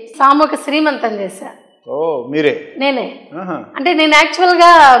సామూహిక శ్రీమంతం చేశా. నేనే. అంటే నేను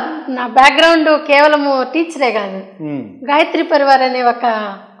యాక్చువల్గా నా బ్యాక్గ్రౌండ్ కేవలము టీచరే కాదు, గాయత్రి పరివార్ అనే ఒక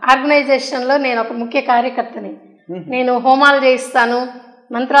ఆర్గనైజేషన్లో నేను ఒక ముఖ్య కార్యకర్తని. నేను హోమాలు చేయిస్తాను,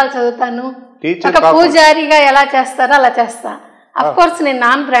 మంత్రాలు చదువుతాను, ఒక పూజారిగా ఎలా చేస్తారో అలా చేస్తా. అఫ్ కోర్స్ నేను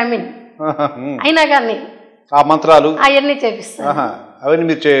నాన్ బ్రాహ్మిన్ అయినా కానీ ఆ మంత్రాలు అవన్నీ చేపిస్తాను.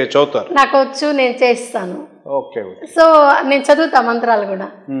 నాకు వచ్చు, నేను చేయిస్తాను. సో నేను చదువుతా మంత్రాలు కూడా.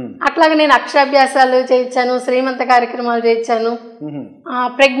 అట్లాగే నేను అక్షరాభ్యాసాలు చేయించాను, శ్రీమంత కార్యక్రమాలు చేయించాను,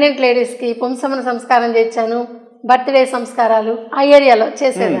 ప్రెగ్నెంట్ లేడీస్కి పుంసమన సంస్కారం చేయించాను, బర్త్డే సంస్కారాలు ఆ ఏరియాలో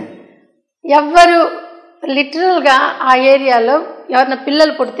చేసేదాన్ని. ఎవ్వరు లిటరల్గా ఆ ఏరియాలో ఎవరైనా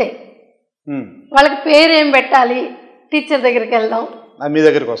పిల్లలు పుడితే వాళ్ళకి పేరు ఏం పెట్టాలి, టీచర్ దగ్గరికి వెళ్దాం అని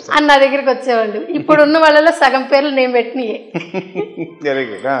నా దగ్గరికి వచ్చేవాళ్ళు. ఇప్పుడు ఉన్న వాళ్ళలో సగం పేర్లు నేను పెట్టినయే.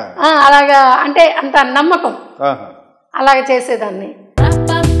 అలాగా అంటే అంత నమ్మకం, అలాగ చేసేదాన్ని.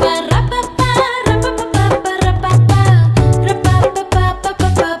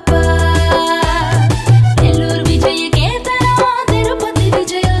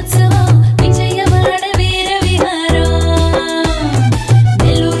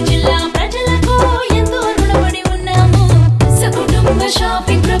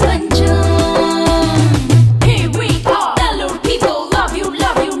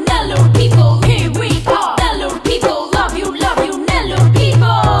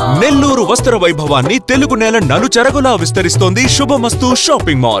 నెల్లూరు వస్త్ర వైభవాన్ని తెలుగు నేల నలుచెరగులా విస్తరిస్తోంది శుభమస్తు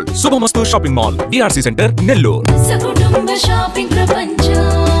షాపింగ్ మాల్. శుభమస్తు shopping mall, DRC centre, Nellore.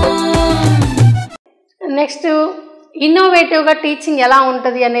 Next ఇన్నోవేటివ్గా teaching ఎలా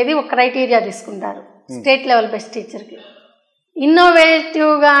ఉంటుంది అనేది ఒక క్రైటీరియా తీసుకుంటారు స్టేట్ లెవెల్ బెస్ట్ టీచర్కి.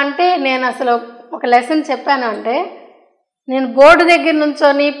 ఇన్నోవేటివ్గా అంటే నేను అసలు ఒక లెసన్ చెప్పాను అంటే, నేను బోర్డు దగ్గర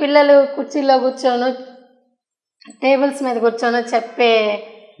నుంచొని పిల్లలు కుర్చీలో కూర్చోను, టేబుల్స్ మీద కూర్చొని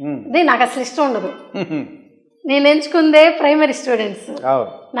చెప్పేది నాకు అసలు ఇష్టం ఉండదు. నేను ఎంచుకుందే ప్రైమరీ స్టూడెంట్స్.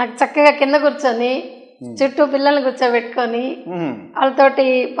 నాకు చక్కగా కింద కూర్చొని చుట్టూ పిల్లల్ని కూర్చోబెట్టుకొని వాళ్ళతోటి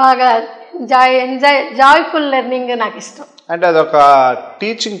బాగా జాయ్ఫుల్ లెర్నింగ్ నాకు ఇష్టం. అంటే అదొక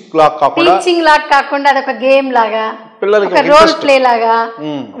టీచింగ్ లాగా కాకుండా అదొక గేమ్ లాగా, ఒక రోల్ ప్లే లాగా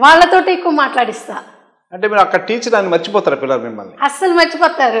వాళ్ళతోటి ఎక్కువ మాట్లాడిస్తా. అంటే మీరు అక్కడ టీచర్ అని మర్చిపోతారు పిల్లలు మిమ్మల్ని? అస్సలు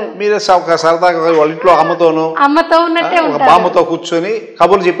మర్చిపోతారు. మీరు సరదాగా వాళ్ళ ఇంట్లో అమ్మతో ఉన్నట్టే ఉంటారు, బామ్మతో కూర్చొని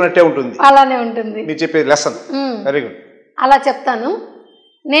కబుర్లు చెప్పినట్టే ఉంటుంది. అలానే ఉంటుంది మీరు చెప్పే లెసన్. Very good. అలా చెప్తాను.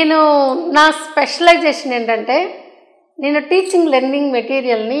 నేను నా స్పెషలైజేషన్ ఏంటంటే, నేను టీచింగ్ లెర్నింగ్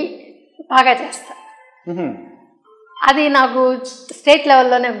మెటీరియల్ని బాగా చేస్తా. అది నాకు స్టేట్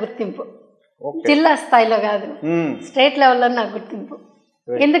లెవెల్లోనే గుర్తింపు, జిల్లా స్థాయిలో కాదు, స్టేట్ లెవెల్లో నాకు గుర్తింపు.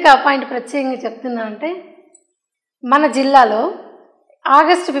 ఎందుకు ఆ పాయింట్ ప్రత్యేకంగా చెప్తున్నా అంటే, మన జిల్లాలో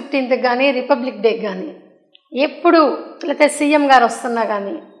August 15th కానీ రిపబ్లిక్ డే కానీ ఎప్పుడు లేకపోతే సీఎం గారు వస్తున్నా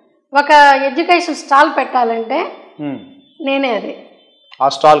కానీ ఒక ఎడ్యుకేషన్ స్టాల్ పెట్టాలంటే నేనే అది. ఆ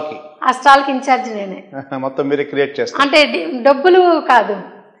స్టాల్కి ఇన్ఛార్జ్ నేనే. మొత్తం మీరే క్రియేట్ చేస్తారు అంటే డబ్బులు కాదు,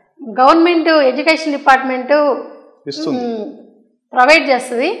 గవర్నమెంట్ ఎడ్యుకేషన్ డిపార్ట్మెంట్ ఇస్తుంది, ప్రొవైడ్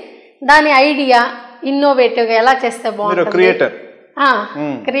చేస్తుంది. దాని ఐడియా ఇన్నోవేటివ్గా ఎలా చేస్తే బాగుంటుంది,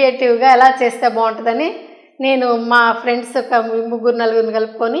 క్రియేటివ్గా ఎలా చేస్తే బాగుంటుందని నేను మా ఫ్రెండ్స్ ఒక 3-4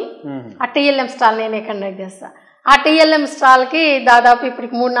 కలుపుకొని ఆ TLM స్టాల్ నేనే కండక్ట్ చేస్తాను. ఆ TLM స్టాల్కి దాదాపు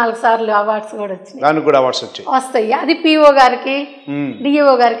ఇప్పటికి 3-4 సార్లు అవార్డ్స్ కూడా వచ్చినాయి, వస్తాయి. అది PO గారికి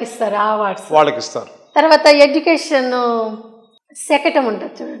DO గారికి ఇస్తారు ఆ అవార్డ్స్, వాళ్ళకి ఇస్తారు. తర్వాత ఎడ్యుకేషన్ శకటం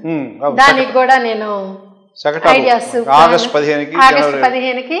ఉంటుంది చూడండి, దానికి కూడా నేను ఐడియాస్ ఆగస్ట్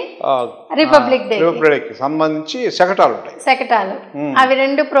 15కి రిపబ్లిక్ డే సంబంధించి శకటాలు అవి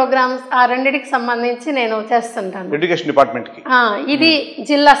 2 ప్రోగ్రామ్స్, ఆ రెండిటికి సంబంధించి నేను చేస్తుంటాను ఎడ్యుకేషన్ డిపార్ట్మెంట్ కి. ఇది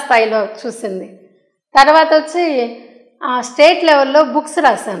జిల్లా స్థాయిలో చూసింది. తర్వాత వచ్చి స్టేట్ లెవెల్లో బుక్స్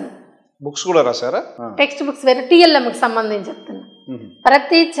రాశాను. బుక్స్ కూడా రాశారా? టెక్స్ట్ బుక్స్ వేరే TLMకి సంబంధించి చెప్తున్నా.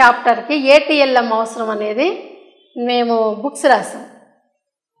 ప్రతి చాప్టర్కి ఏ TLM అవసరం అనేది మేము బుక్స్ రాసాం.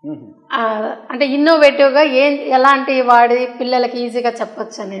 అంటే ఇన్నోవేటివ్గా ఎలాంటి వాడి పిల్లలకి ఈజీగా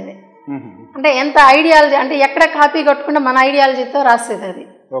చెప్పొచ్చు అనేది, అంటే ఎంత ఐడియాలజీ, అంటే ఎక్కడ కాపీ కొట్టకుండా మన ఐడియాలజీతో రాసేది అది,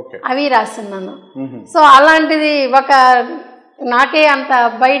 అవి రాస్తున్నాను. సో అలాంటిది నాకే అంత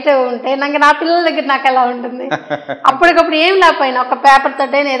బయట ఉంటే నా పిల్లల దగ్గర నాకు ఎలా ఉంటుంది, అప్పటికప్పుడు ఏం లేకపోయినా ఒక పేపర్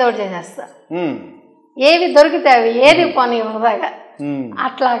తోటైనా ఏదో ఒకటి చేసేస్తా, ఏవి దొరికితే అవి, ఏది పోనీ వృధాగా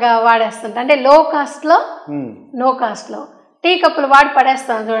అట్లాగా వాడేస్తుంటా. అంటే నో కాస్ట్ లో టీ కప్పులు వాడి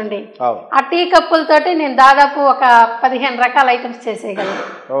పడేస్తాను చూడండి, ఆ టీ కప్పులతోటి నేను దాదాపు ఒక 15 రకాల ఐటమ్స్ చేసేయగలను.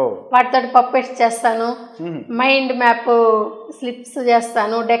 వాటితో పప్పెట్స్ చేస్తాను, మైండ్ మ్యాప్ స్లిప్స్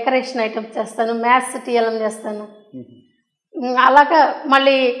చేస్తాను, డెకరేషన్ ఐటమ్స్ చేస్తాను, మ్యాథ్స్ TLM చేస్తాను. అలాగా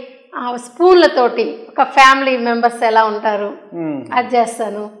మళ్ళీ స్పూన్లతోటి ఒక ఫ్యామిలీ మెంబర్స్ ఎలా ఉంటారు అది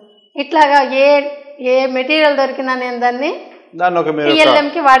చేస్తాను. ఇట్లాగా ఏ మెటీరియల్ దొరికినా నేను దాన్ని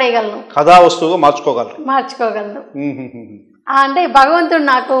TLMకి వాడేయగలను, కథా వస్తువుగా మార్చుకోగలను. అంటే భగవంతుడు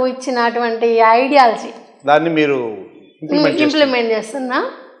నాకు ఇచ్చినటువంటి ఐడియాలజీ దాన్ని మీరు ఇంప్లిమెంట్ చేస్తున్నా.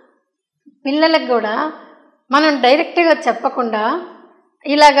 పిల్లలకు కూడా మనం డైరెక్ట్గా చెప్పకుండా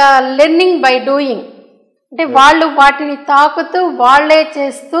ఇలాగా లెర్నింగ్ బై డూయింగ్, అంటే వాళ్ళు వాటిని తాకుతూ వాళ్ళే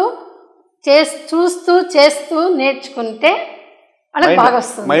చూస్తూ చేస్తూ నేర్చుకుంటే వాళ్ళకి బాగా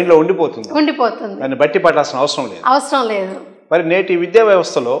వస్తుంది, మైండ్లో ఉండిపోతుంది. దాన్ని బట్టి పట్టాల్సిన అవసరం లేదు. మరి నేటి విద్యా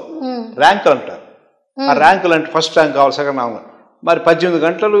వ్యవస్థలో ర్యాంకులు అంటారు, ఆ ర్యాంకులు అంటే ఫస్ట్ ర్యాంక్ కావాలి, సెకండ్ ర్యాంక్. మరి 18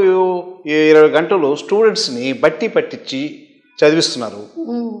 గంటలు 20 గంటలు స్టూడెంట్స్ని బట్టి పట్టించి చదివిస్తున్నారు,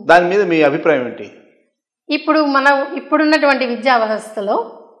 దాని మీద మీ అభిప్రాయం ఏంటి? ఇప్పుడున్నటువంటి విద్యా వ్యవస్థలో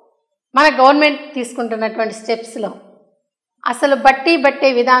మన గవర్నమెంట్ తీసుకుంటున్నటువంటి స్టెప్స్లో అసలు బట్టే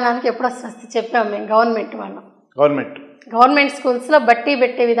విధానానికి ఎప్పుడో స్వస్తి చెప్పాము మేము. గవర్నమెంట్ స్కూల్స్లో బట్టి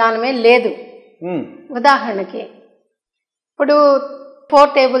పెట్టే విధానమే లేదు. ఉదాహరణకి ఇప్పుడు 4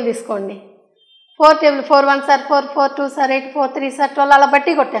 టేబుల్ తీసుకోండి, 4 టేబుల్ 4 1 సార్ 4 4 2 సార్ 8 4 3 సార్ 12 అలా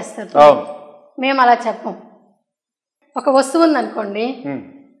బట్టి కొట్టేస్తారు. మేము అలా చెప్పం. ఒక వస్తువు ఉందనుకోండి,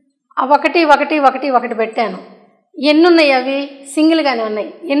 1 1 1 1 పెట్టాను, ఎన్ని ఉన్నాయి అవి సింగిల్గానే ఉన్నాయి,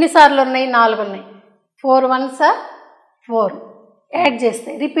 ఎన్నిసార్లు ఉన్నాయి 4 ఉన్నాయి, 4 1 సార్ 4 యాడ్ చేస్తే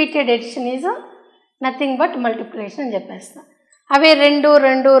repeated edition is nothing but multiplication అని చెప్పేస్తా. అవే 2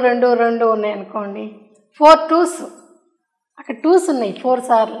 2 2 2 ఉన్నాయి అనుకోండి, 4 2s, అక్కడ 2s ఉన్నాయి 4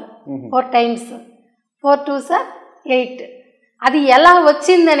 సార్లు, 4 టైమ్స్ 4 2 సార్ 8. అది ఎలా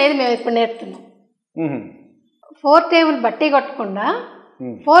వచ్చింది అనేది మేము ఇప్పుడు నేర్పుతున్నాం. 4 టేబుల్ బట్టి కొట్టకుండా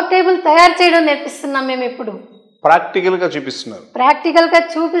 4 టేబుల్ తయారు చేయడం నేర్పిస్తున్నాం మేము. ఇప్పుడు ప్రాక్టికల్గా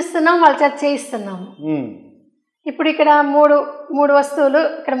చూపిస్తున్నాం, వాళ్ళ చేత చేయిస్తున్నాము. ఇప్పుడు ఇక్కడ మూడు వస్తువులు,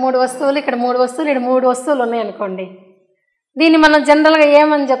 ఇక్కడ 3 వస్తువులు, ఇక్కడ 3 వస్తువులు, ఇక్కడ 3 వస్తువులు ఉన్నాయి అనుకోండి. దీన్ని మనం జనరల్గా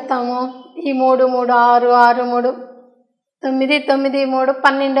ఏమని చెప్తాము, ఈ 3 3 6 6 3 9 9 3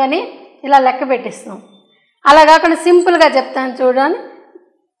 12 అని ఇలా లెక్క పెట్టిస్తాం. అలా కాకుండా సింపుల్గా చెప్తాను చూడండి,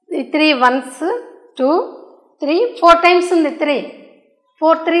 3 1s 2 3 4 టైమ్స్ ఉంది 3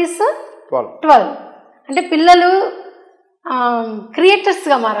 4 3s 12. అంటే పిల్లలు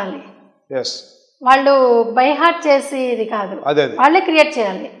క్రియేటర్స్గా మారాలి. వాళ్ళు బై హార్ట్ చేసి ఇది కాదు, వాళ్ళే క్రియేట్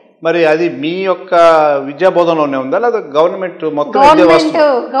చేయాలి. మరి అది మీ యొక్క విద్యా బోధనలోనే ఉందా లేదా గవర్నమెంట్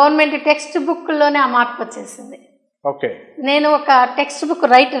టెక్స్ట్ బుక్లోనే ఆ మార్పు వచ్చేసింది. నేను ఒక టెక్స్ట్ బుక్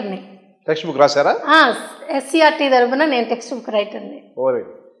రైటర్ని. రాశారా? SCRT తరపున నేను టెక్స్ట్ బుక్ రైటర్ని.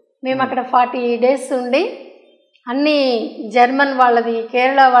 మేము అక్కడ 40 days ఉండి అన్ని జర్మన్ వాళ్ళది,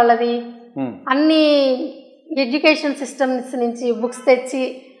 కేరళ వాళ్ళది, అన్ని ఎడ్యుకేషన్ సిస్టమ్స్ నుంచి బుక్స్ తెచ్చి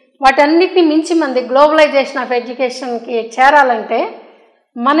వాటన్నిటిని మించి మంది గ్లోబలైజేషన్ ఆఫ్ ఎడ్యుకేషన్కి చేరాలంటే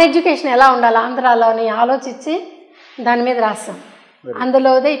మన ఎడ్యుకేషన్ ఎలా ఉండాలి ఆంధ్రాలో అని ఆలోచించి దాని మీద రాస్తాం.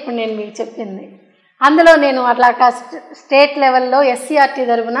 అందులోదే ఇప్పుడు నేను మీకు చెప్పింది. అందులో నేను అట్లా స్టేట్ లెవెల్లో ఎస్సీఆర్టీ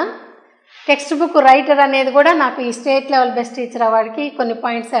తరపున టెక్స్ట్ బుక్ రైటర్ అనేది కూడా నాకు ఈ స్టేట్ లెవెల్ బెస్ట్ టీచర్ అవార్డుకి కొన్ని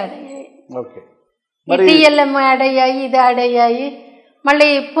పాయింట్స్ యాడ్ అయ్యాయి. టీఎల్ఎం యాడ్ అయ్యాయి, ఇది యాడ్ అయ్యాయి. మళ్ళీ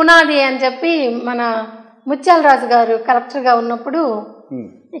పునాది అని చెప్పి మన ముత్యాలరాజు గారు కలెక్టర్గా ఉన్నప్పుడు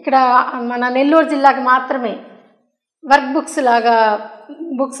ఇక్కడ మన నెల్లూరు జిల్లాకి మాత్రమే వర్క్ బుక్స్ లాగా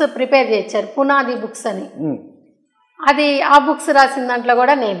బుక్స్ ప్రిపేర్ చేయించారు, పునాది బుక్స్ అని. అది ఆ బుక్స్ రాసిన దాంట్లో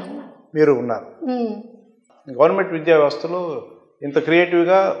కూడా మీరు ఉన్నారు. గవర్నమెంట్ విద్యా వ్యవస్థలో ఇంత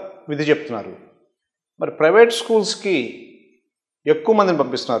క్రియేటివ్గా విధి చెప్తున్నారు, మరి ప్రైవేట్ స్కూల్స్కి ఎక్కువ మందిని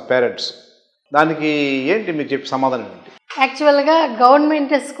పంపిస్తున్నారు పేరెంట్స్, దానికి ఏంటి మీరు చెప్పే సమాధానం ఏంటి? యాక్చువల్గా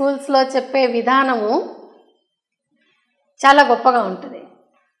గవర్నమెంట్ స్కూల్స్లో చెప్పే విధానము చాలా గొప్పగా ఉంటుంది,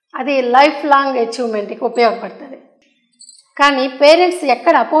 అది లైఫ్ లాంగ్ అచీవ్మెంట్కి ఉపయోగపడుతుంది. కానీ పేరెంట్స్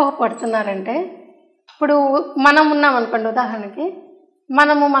ఎక్కడ అపోహపడుతున్నారంటే, ఇప్పుడు మనం ఉన్నాం అనుకోండి, ఉదాహరణకి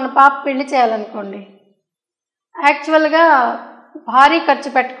మన పాప పెళ్లి చేయాలనుకోండి, యాక్చువల్గా భారీ ఖర్చు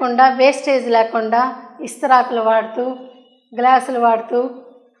పెట్టకుండా, వేస్టేజ్ లేకుండా ఇస్తరాకులు వాడుతూ, గ్లాసులు వాడుతూ,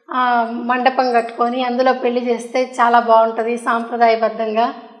 మండపం కట్టుకొని అందులో పెళ్లి చేస్తే చాలా బాగుంటుంది సాంప్రదాయబద్ధంగా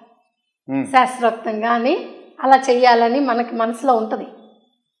శాస్త్రోక్తంగా అని అలా చెయ్యాలని మనకి మనసులో ఉంటుంది.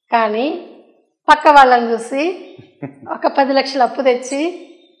 కానీ పక్క వాళ్ళని చూసి ఒక 10 లక్షలు అప్పు తెచ్చి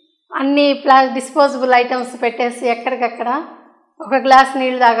అన్ని డిస్పోజబుల్ ఐటమ్స్ పెట్టేసి ఎక్కడికక్కడ ఒక గ్లాస్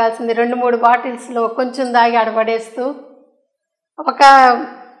నీళ్ళు తాగాల్సింది 2-3 బాటిల్స్లో కొంచెం తాగి ఆడపడేస్తూ, ఒక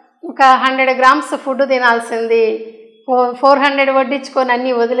 100 గ్రామ్స్ ఫుడ్ తినాల్సింది 400 వడ్డించుకొని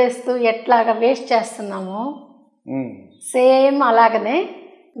అన్నీ వదిలేస్తూ ఎట్లాగా వేస్ట్ చేస్తున్నామో సేమ్ అలాగనే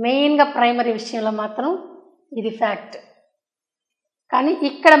మెయిన్గా ప్రైమరీ విషయంలో మాత్రం ఇది ఫ్యాక్ట్. కానీ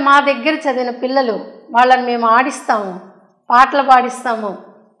ఇక్కడ మా దగ్గర చదివిన పిల్లలు, వాళ్ళని మేము ఆడిస్తాము, పాటలు పాడిస్తాము,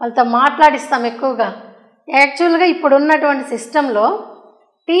 వాళ్ళతో మాట్లాడిస్తాము ఎక్కువగా. యాక్చువల్గా ఇప్పుడు ఉన్నటువంటి సిస్టంలో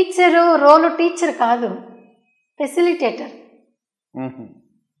రోలు టీచర్ కాదు, ఫెసిలిటేటర్.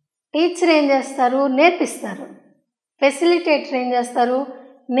 టీచర్ ఏం చేస్తారు? నేర్పిస్తారు. ఫెసిలిటేటర్ ఏం చేస్తారు?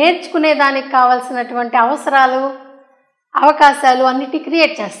 నేర్చుకునే దానికి కావాల్సినటువంటి అవసరాలు, అవకాశాలు అన్నిటి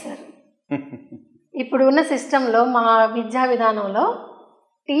క్రియేట్ చేస్తారు. ఇప్పుడు ఉన్న సిస్టంలో మా విద్యా విధానంలో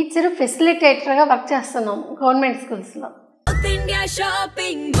టీచర్ ఫెసిలిటేటర్గా వర్క్ చేస్తున్నాం గవర్నమెంట్ స్కూల్స్లో.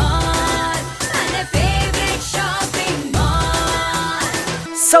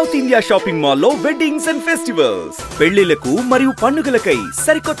 సౌత్ ఇండియా షాపింగ్ మాల్ లో వెడ్డింగ్స్ అండ్ ఫెస్టివల్స్, పెళ్లిలకు మరియు పండుగలకై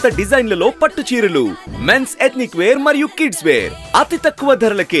సరికొత్త డిజైన్లలో పట్టు చీరలు, మెన్స్ ఎథ్నిక్ వేర్ మరియు కిడ్స్ వేర్ అతి తక్కువ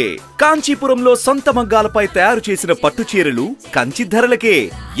ధరలకే. కాంచీపురంలో సొంత మగ్గాలపై తయారు చేసిన పట్టు చీరలు కంచి ధరలకే.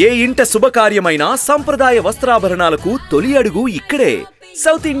 ఏ ఇంట శుభకార్యమైన సంప్రదాయ వస్త్రాభరణాలకు తొలి అడుగు ఇక్కడే.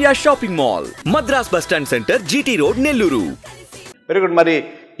 South India shopping mall, Madras bus stand centre, GT road, Nellore. Very good. మరి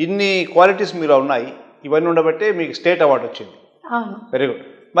ఇన్ని క్వాలిటీస్ మీలో ఉన్నాయి, ఇవన్నీ ఉండబట్టే మీకు స్టేట్ అవార్డు వచ్చింది. Very good.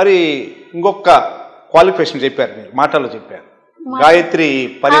 మరి ఇంకొక క్వాలిఫికేషన్ చెప్పారు, మీరు మాటల్లో చెప్పారు, గాయత్రి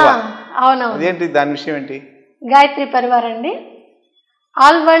పరివార్. అవునవును. అదేంటి, దాని విషయం ఏంటి? గాయత్రి పరివార్ అండి,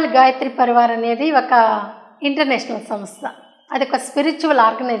 ఆల్ వరల్డ్ గాయత్రి పరివార్ అనేది ఒక ఇంటర్నేషనల్ సంస్థ, అది ఒక స్పిరిచువల్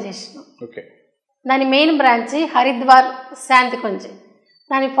ఆర్గనైజేషన్. ఓకే. దాని మెయిన్ బ్రాంచ్ హరిద్వార్, శాంతికుంజ్.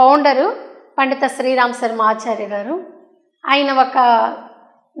 దాని ఫౌండరు పండిత శ్రీరామ్ శర్మ ఆచార్య గారు. ఆయన ఒక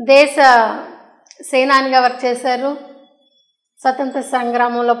దేశ సేనానిగా వర్క్ చేశారు, స్వతంత్ర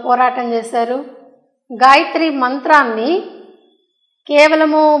సంగ్రామంలో పోరాటం చేశారు. గాయత్రి మంత్రాన్ని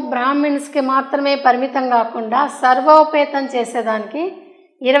కేవలము బ్రాహ్మిన్స్కి మాత్రమే పరిమితం కాకుండా సర్వోపేతం చేసేదానికి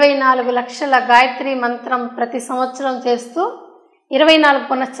 24 లక్షల గాయత్రి మంత్రం ప్రతి సంవత్సరం చేస్తూ 24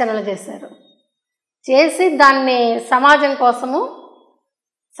 పునశ్చరణలు చేశారు. చేసి దాన్ని సమాజం కోసము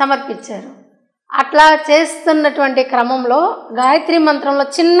సమర్పించారు. అట్లా చేస్తున్నటువంటి క్రమంలో గాయత్రి మంత్రంలో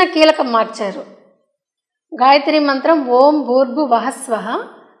చిన్న కీలకం మార్చారు. గాయత్రి మంత్రం ఓం భూర్భు వహస్వహ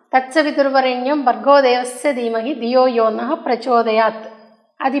తత్సవితుర్వరేణ్యం భర్గోదేవస్య ధీమహి ధియో యోనః ప్రచోదయాత్,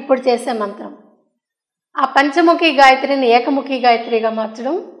 అది ఇప్పుడు చేసే మంత్రం. ఆ పంచముఖి గాయత్రిని ఏకముఖి గాయత్రిగా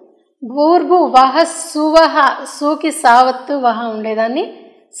మార్చడం, భూర్భు వహ సువహ, సూకి సావత్తు వహ ఉండేదాన్ని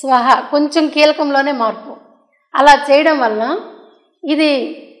స్వహ, కొంచెం కీలకంలోనే మార్పు. అలా చేయడం వల్ల ఇది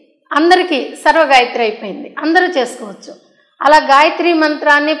అందరికీ సర్వగాయత్రి అయిపోయింది, అందరూ చేసుకోవచ్చు. అలా గాయత్రి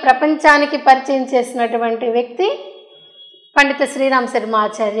మంత్రాన్ని ప్రపంచానికి పరిచయం చేసినటువంటి వ్యక్తి పండిత శ్రీరామ్ శర్మ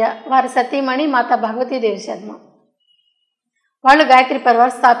ఆచార్య, వారి సతీమణి మాతా భగవతీదేవి శర్మ. వాళ్ళు గాయత్రి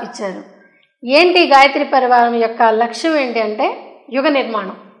పరివార్ స్థాపించారు. ఏంటి గాయత్రి పరివారం యొక్క లక్ష్యం ఏంటి అంటే యుగ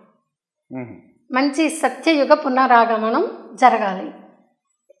నిర్మాణం, మంచి సత్యయుగ పునరాగమనం జరగాలి.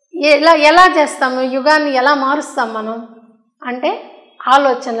 ఎలా చేస్తాము, యుగాన్ని ఎలా మారుస్తాం మనం అంటే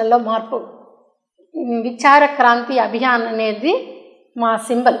ఆలోచనల్లో మార్పు. విచార క్రాంతి అభియాన్ అనేది మా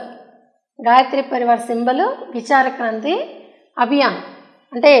సింబల్, గాయత్రి పరివార్ సింబల్ విచార క్రాంతి అభియాన్.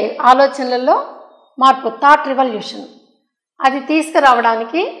 అంటే ఆలోచనలలో మార్పు, థాట్ రివల్యూషన్, అది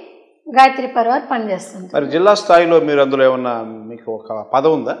తీసుకురావడానికి గాయత్రి పరివార్ పనిచేస్తుంది. మరి జిల్లా స్థాయిలో మీరు అందులో ఏమన్నా మీకు ఒక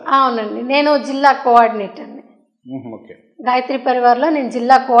పదవి ఉందా? అవునండి, నేను జిల్లా కోఆర్డినేటర్ని. ఓకే. గాయత్రి పరివార్లో నేను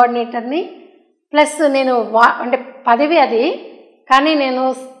జిల్లా కోఆర్డినేటర్ని. ప్లస్ నేను అంటే పదవి అది, కానీ నేను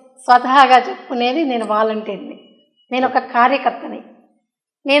స్వతహాగా చెప్పుకునేది నేను వాలంటీర్ని, నేను ఒక కార్యకర్తని.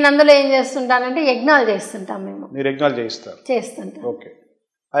 నేను అందులో ఏం చేస్తుంటానంటే యజ్ఞాలు చేస్తుంటాం. మీరు యజ్ఞాలు చేస్తుంటాం. ఓకే.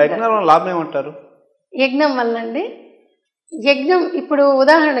 ఆ యజ్ఞాల వల్ల లాభం ఏమంటారు? యజ్ఞం వల్ల అండి, యజ్ఞం ఇప్పుడు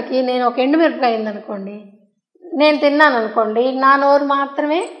ఉదాహరణకి నేను ఒక ఎండుమిరపకాయ అయిందనుకోండి, నేను తిన్నాను అనుకోండి, నా నోరు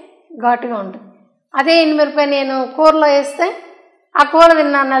మాత్రమే ఘాటుగా ఉంటుంది. అదే ఎండుమిరపకాయ నేను కూరలో వేస్తే ఆ కూర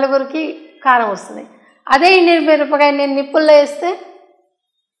తిన్న నలుగురికి కారం వస్తుంది. అదే ఎండుమిరపకాయ నేను నిప్పుల్లో వేస్తే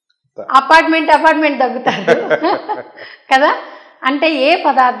అపార్ట్మెంట్ తగ్గుతారు కదా. అంటే ఏ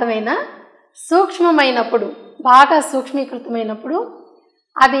పదార్థమైనా సూక్ష్మమైనప్పుడు, బాగా సూక్ష్మీకృతమైనప్పుడు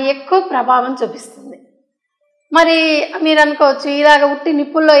అది ఎక్కువ ప్రభావం చూపిస్తుంది. మరి మీరు అనుకోవచ్చు, ఇలాగ ఉట్టి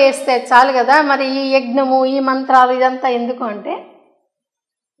నిప్పుల్లో వేస్తే చాలు కదా, మరి ఈ యజ్ఞము, ఈ మంత్రాలు ఇదంతా ఎందుకు అంటే,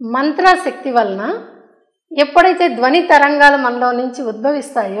 మంత్రశక్తి వలన ఎప్పుడైతే ధ్వని తరంగాలు మనలో నుంచి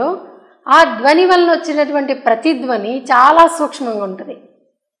ఉద్భవిస్తాయో ఆ ధ్వని వలన వచ్చినటువంటి ప్రతిధ్వని చాలా సూక్ష్మంగా ఉంటుంది.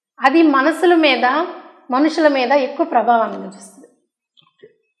 అది మనుషుల మీద ఎక్కువ ప్రభావాన్ని చూపిస్తుంది.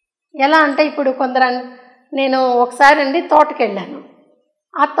 ఎలా అంటే ఇప్పుడు నేను ఒకసారి అండి తోటకి వెళ్ళాను.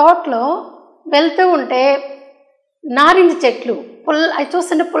 ఆ తోటలో వెళ్తూ ఉంటే నారింజ చెట్లు అవి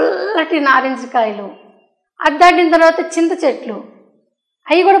చూస్తుంటే పుల్లటి నారింజ కాయలు, అది దాటిన తర్వాత చింత చెట్లు,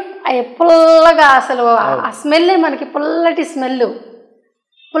 అవి కూడా పుల్లగా, అసలు ఆ స్మెల్లే మనకి పుల్లటి స్మెల్,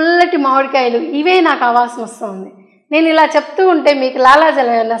 పుల్లటి మామిడికాయలు, ఇవే నాకు ఆవాసన వస్తుంది. నేను ఇలా చెప్తూ ఉంటే మీకు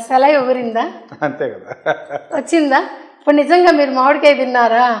లాలాజలం ఏమన్నా సెలవు ఎవరిందా? అంతే కదా, వచ్చిందా? ఇప్పుడు నిజంగా మీరు మామిడికాయ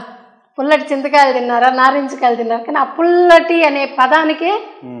తిన్నారా, పుల్లటి చింతకాయలు తిన్నారా, నారింజకాయలు తిన్నారా? కానీ ఆ పుల్లటి అనే పదానికే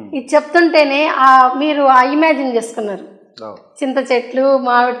ఇది చెప్తుంటేనే మీరు ఆ ఇమాజిన్ చేసుకున్నారు. చింత చెట్లు,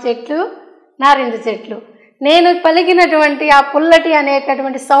 మామిడి చెట్లు, నారింజ చెట్లు. నేను పలికినటువంటి ఆ పుల్లటి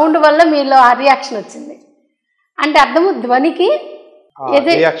అనేటటువంటి సౌండ్ వల్ల మీలో ఆ రియాక్షన్ వచ్చింది. అంటే అర్థము ధ్వనికి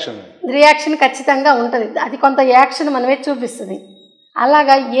రియాక్షన్ ఖచ్చితంగా ఉంటుంది. అది కొంత యాక్షన్ మనమే చూపిస్తుంది.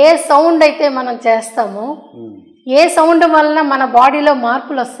 అలాగా ఏ సౌండ్ అయితే మనం చేస్తామో, ఏ సౌండ్ వలన మన బాడీలో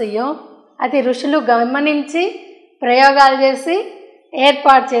మార్పులు వస్తాయో అది ఋషులు గమనించి ప్రయోగాలు చేసి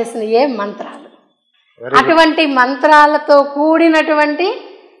ఏర్పాటు చేసిన మంత్రాలు. అటువంటి మంత్రాలతో కూడినటువంటి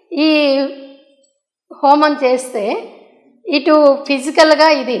ఈ హోమం చేస్తే ఇటు ఫిజికల్గా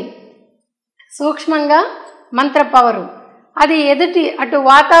ఇది సూక్ష్మంగా మంత్ర పవరు, అది అటు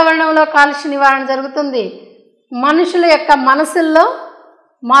వాతావరణంలో కాలుష్య నివారణ జరుగుతుంది, మనుషుల యొక్క మనసుల్లో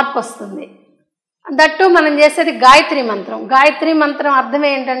మార్పు వస్తుంది. దట్టు మనం చేసేది గాయత్రి మంత్రం. గాయత్రి మంత్రం అర్థం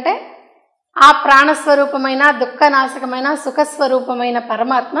ఏంటంటే, ఆ ప్రాణస్వరూపమైన, దుఃఖనాశకమైన, సుఖస్వరూపమైన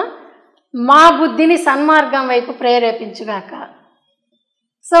పరమాత్మ మా బుద్ధిని సన్మార్గం వైపు ప్రేరేపించుగాక.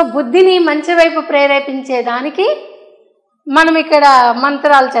 సో బుద్ధిని మంచి వైపు ప్రేరేపించేదానికి మనం ఇక్కడ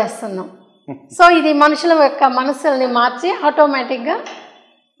మంత్రాలు చేస్తున్నాం. సో ఇది మనుషుల యొక్క మనసుల్ని మార్చి ఆటోమేటిక్గా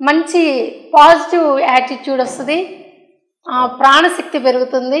మంచి పాజిటివ్ యాటిట్యూడ్ వస్తుంది, ప్రాణశక్తి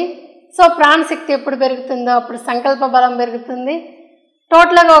పెరుగుతుంది. సో ప్రాణశక్తి ఎప్పుడు పెరుగుతుందో అప్పుడు సంకల్ప బలం పెరుగుతుంది.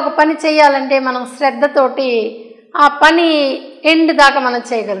 టోటల్గా ఒక పని చేయాలంటే మనం శ్రద్ధతోటి ఆ పని ఎండ్ దాకా మనం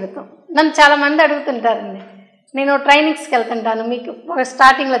చేయగలుగుతాం. నన్ను చాలామంది అడుగుతుంటారండి, నేను ట్రైనింగ్స్కి వెళ్తుంటాను. మీకు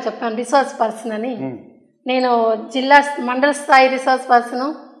స్టార్టింగ్లో చెప్పాను రిసోర్స్ పర్సన్ అని. నేను మండల స్థాయి రిసోర్స్ పర్సను,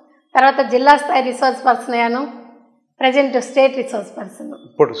 తర్వాత జిల్లా స్థాయి రిసోర్స్ పర్సన్ అయ్యాను, ప్రజెంట్ స్టేట్ రిసోర్స్ పర్సన్.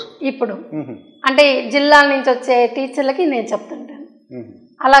 ఇప్పుడు అంటే జిల్లాల నుంచి వచ్చే టీచర్లకి నేను చెప్తుంటాను.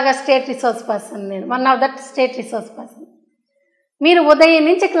 అలాగా స్టేట్ రిసోర్స్ పర్సన్ నేను, one of that state resource person. మీరు ఉదయం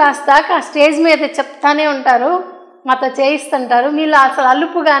నుంచి క్లాస్ దాకా స్టేజ్ మీద చెప్తానే ఉంటారు, మాతో చేయిస్తుంటారు. మీలో అసలు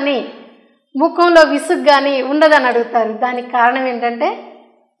అలుపు కానీ ముఖంలో విసుగు కానీ ఉండదని అడుగుతారు. దానికి కారణం ఏంటంటే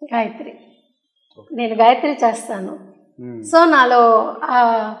గాయత్రి. నేను గాయత్రి చేస్తాను, సో నాలో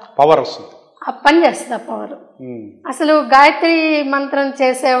పవర్ వస్తుంది, ఆ పని చేస్తుంది ఆ పవర్. అసలు గాయత్రి మంత్రం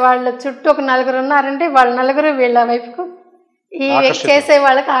చేసే వాళ్ళు చుట్టూ ఒక నలుగురు ఉన్నారంటే వాళ్ళ నలుగురు వీళ్ళ వైపుకు ఈ చేసే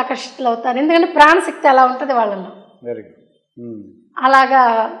వాళ్ళకి ఆకర్షితులు అవుతారు. ఎందుకంటే ప్రాణశక్తి అలా ఉంటుంది వాళ్ళలో. అలాగా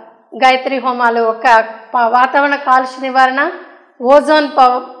గాయత్రి హోమాలు ఒక వాతావరణ కాలుష్య నివారణ, ఓజోన్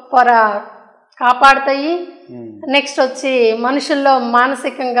పొర కాపాడుతాయి. నెక్స్ట్ వచ్చి మనుషుల్లో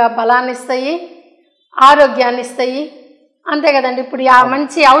మానసికంగా బలాన్ని ఇస్తాయి, ఆరోగ్యాన్ని ఇస్తాయి. అంతే కదండి. ఇప్పుడు ఆ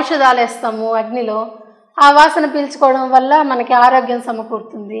మంచి ఔషధాలు వేస్తాము అగ్నిలో, ఆ వాసన పీల్చుకోవడం వల్ల మనకి ఆరోగ్యం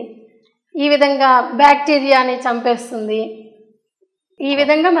సమకూరుతుంది. ఈ విధంగా బ్యాక్టీరియాని చంపేస్తుంది. ఈ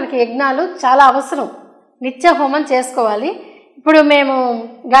విధంగా మనకి యజ్ఞాలు చాలా అవసరం, నిత్య హోమం చేసుకోవాలి. ఇప్పుడు మేము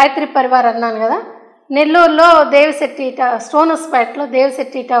గాయత్రి పరివార్ అన్నాను కదా, నెల్లూరులో దేవిశెట్టి స్టోనస్పేటలో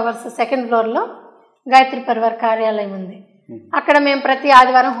దేవిశెట్టి టవర్స్ సెకండ్ ఫ్లోర్లో గాయత్రి పరివార్ కార్యాలయం ఉంది. అక్కడ మేము ప్రతి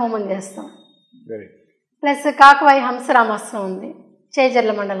ఆదివారం హోమం చేస్తాం. ప్లస్ కాకువాయి హంసరామాశ్రమం ఉంది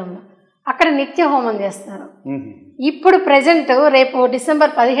చేజర్ల మండలంలో, అక్కడ నిత్య హోమం చేస్తారు. ఇప్పుడు ప్రజెంట్ రేపు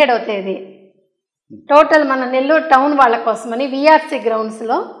డిసెంబర్ 17వ తేదీ టోటల్ మన నెల్లూరు టౌన్ వాళ్ళ కోసమని విఆర్సి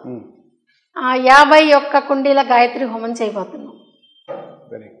గ్రౌండ్స్లో 51 కుండీల గాయత్రి హోమం చేయబోతున్నాం.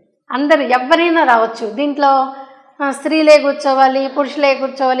 అందరు ఎవరైనా రావచ్చు. దీంట్లో స్త్రీలే కూర్చోవాలి, పురుషులే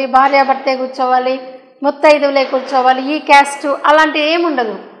కూర్చోవాలి, భార్యాభర్తే కూర్చోవాలి, ముత్తైదువులే కూర్చోవాలి, ఈ క్యాస్ట్ అలాంటి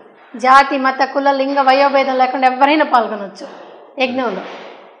ఏముండదు. జాతి మత కుల లింగ వయోభేదం లేకుండా ఎవరైనా పాల్గొనవచ్చు యజ్ఞంలో.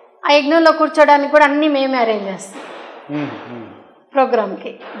 ఆ యజ్ఞంలో కూర్చోడానికి కూడా అన్నీ మేమే అరేంజ్ చేస్తాం.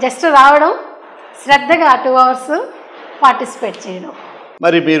 ప్రోగ్రామ్కి జస్ట్ రావడం, శ్రద్ధగా 2 అవర్స్ పార్టిసిపేట్ చేయడం.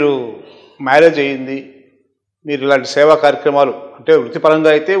 మరి మీరు మ్యారేజ్ అయ్యింది, మీరు ఇలాంటి సేవా కార్యక్రమాలు అంటే వృత్తిపరంగా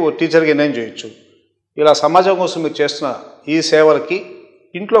అయితే ఓ టీచర్గా ఎన్నేం చేయొచ్చు, ఇలా సమాజం కోసం మీరు చేస్తున్న ఈ సేవలకి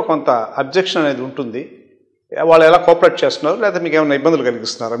ఇంట్లో కొంత అబ్జెక్షన్ అనేది ఉంటుంది. వాళ్ళు ఎలా కోఆపరేట్ చేస్తున్నారు, లేదా మీకు ఏమైనా ఇబ్బందులు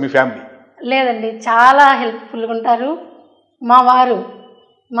కలిగిస్తున్నారా మీ ఫ్యామిలీ? లేదండి, చాలా హెల్ప్ఫుల్గా ఉంటారు. మా వారు,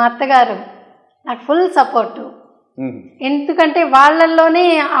 మా అత్తగారు నాకు ఫుల్ సపోర్టు. ఎందుకంటే వాళ్ళల్లోనే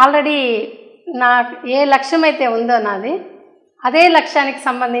ఆల్రెడీ నా ఏ లక్ష్యం అయితే ఉందో నాది, అదే లక్ష్యానికి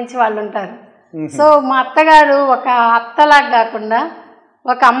సంబంధించి వాళ్ళు ఉంటారు. సో మా అత్తగారు ఒక అత్తలాగా కాకుండా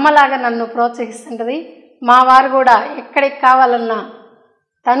ఒక అమ్మలాగా నన్ను ప్రోత్సహిస్తుంటుంది. మా వారు కూడా ఎక్కడికి కావాలన్నా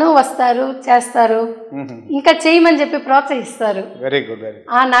తను వస్తారు, చేస్తారు, ఇంకా చేయమని చెప్పి ప్రోత్సహిస్తారు. Very good.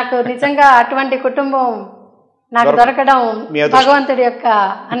 నాకు నిజంగా అటువంటి కుటుంబం నాకు దొరకడం భగవంతుడి యొక్క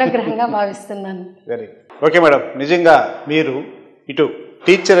అనుగ్రహంగా భావిస్తున్నాను. Very okay madam. నిజంగా మీరు ఇటు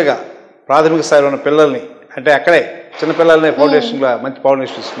టీచర్గా ప్రాథమిక స్థాయిలో ఉన్న పిల్లల్ని, అంటే అక్కడే చిన్నపిల్లలనే ఫౌండేషన్గా మంచి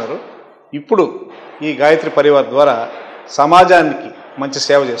ఫౌండేషన్ ఇస్తున్నారు. ఇప్పుడు ఈ గాయత్రి పరివార్ ద్వారా సమాజానికి మంచి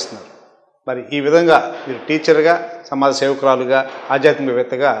సేవ చేస్తున్నారు. మరి ఈ విధంగా మీరు టీచర్గా, సమాజ సేవకురాలుగా,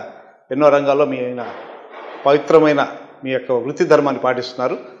 ఆధ్యాత్మికవేత్తగా ఎన్నో రంగాల్లో మీ అయిన పవిత్రమైన మీ యొక్క వృత్తి ధర్మాన్ని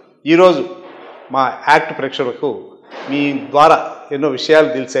పాటిస్తున్నారు. ఈరోజు మా యాక్ట్ ప్రేక్షకులకు మీ ద్వారా ఎన్నో విషయాలు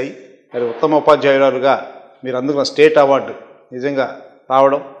తెలిసాయి. మరి ఉత్తమ ఉపాధ్యాయురాలుగా మీరు అందుకున్న స్టేట్ అవార్డు నిజంగా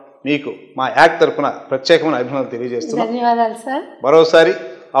రావడం మీకు మా యాక్ట్ తరఫున ప్రత్యేకమైన అభినందనలు తెలియజేస్తున్నాం. ధన్యవాదాలు సార్. మరోసారి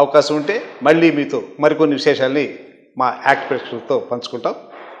అవకాశం ఉంటే మళ్ళీ మీతో మరికొన్ని విశేషాల్ని మా యాక్ట్ ప్రేక్షకులతో పంచుకుంటాం.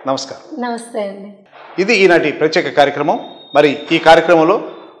 నమస్కారం. నమస్తే అండి. ఇది ఈనాటి ప్రత్యేక కార్యక్రమం. మరి ఈ కార్యక్రమంలో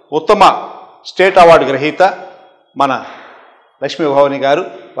ఉత్తమ స్టేట్ అవార్డు గ్రహీత మన లక్ష్మీ భవాని గారు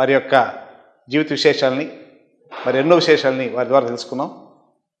వారి యొక్క జీవిత విశేషాలని, మరి ఎన్నో విశేషాలని వారి ద్వారా తెలుసుకున్నాం.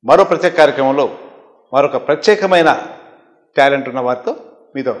 మరో ప్రత్యేక కార్యక్రమంలో మరొక ప్రత్యేకమైన టాలెంట్ ఉన్న వారితో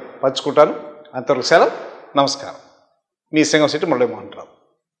మీతో పంచుకుంటాను. అంతవరకు సెలవు. నమస్కారం. మీ సింగంశెట్టి మురళీమోహన్ రావు.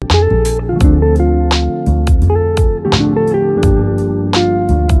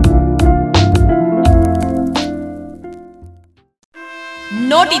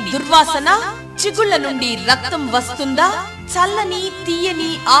 నోటి దుర్వాసన, చిగుళ్ళ నుండి రక్తం వస్తుందా? చల్లని తీయని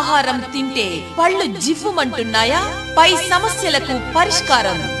ఆహారం తింటే పళ్ళు జివ్వుమంటున్నాయా? పై సమస్యలకు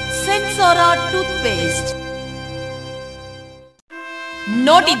పరిష్కారం సెన్సోరా టూత్ పేస్ట్.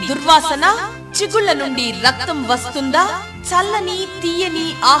 నోటి దుర్వాసన, చిగుళ్ళ నుండి రక్తం వస్తుందా? చల్లని తీయని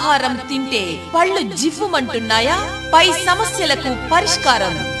ఆహారం తింటే పళ్ళు జివ్వుమంటున్నాయా? పై సమస్యలకు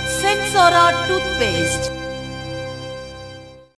పరిష్కారం సెన్సోరా టూత్ పేస్ట్.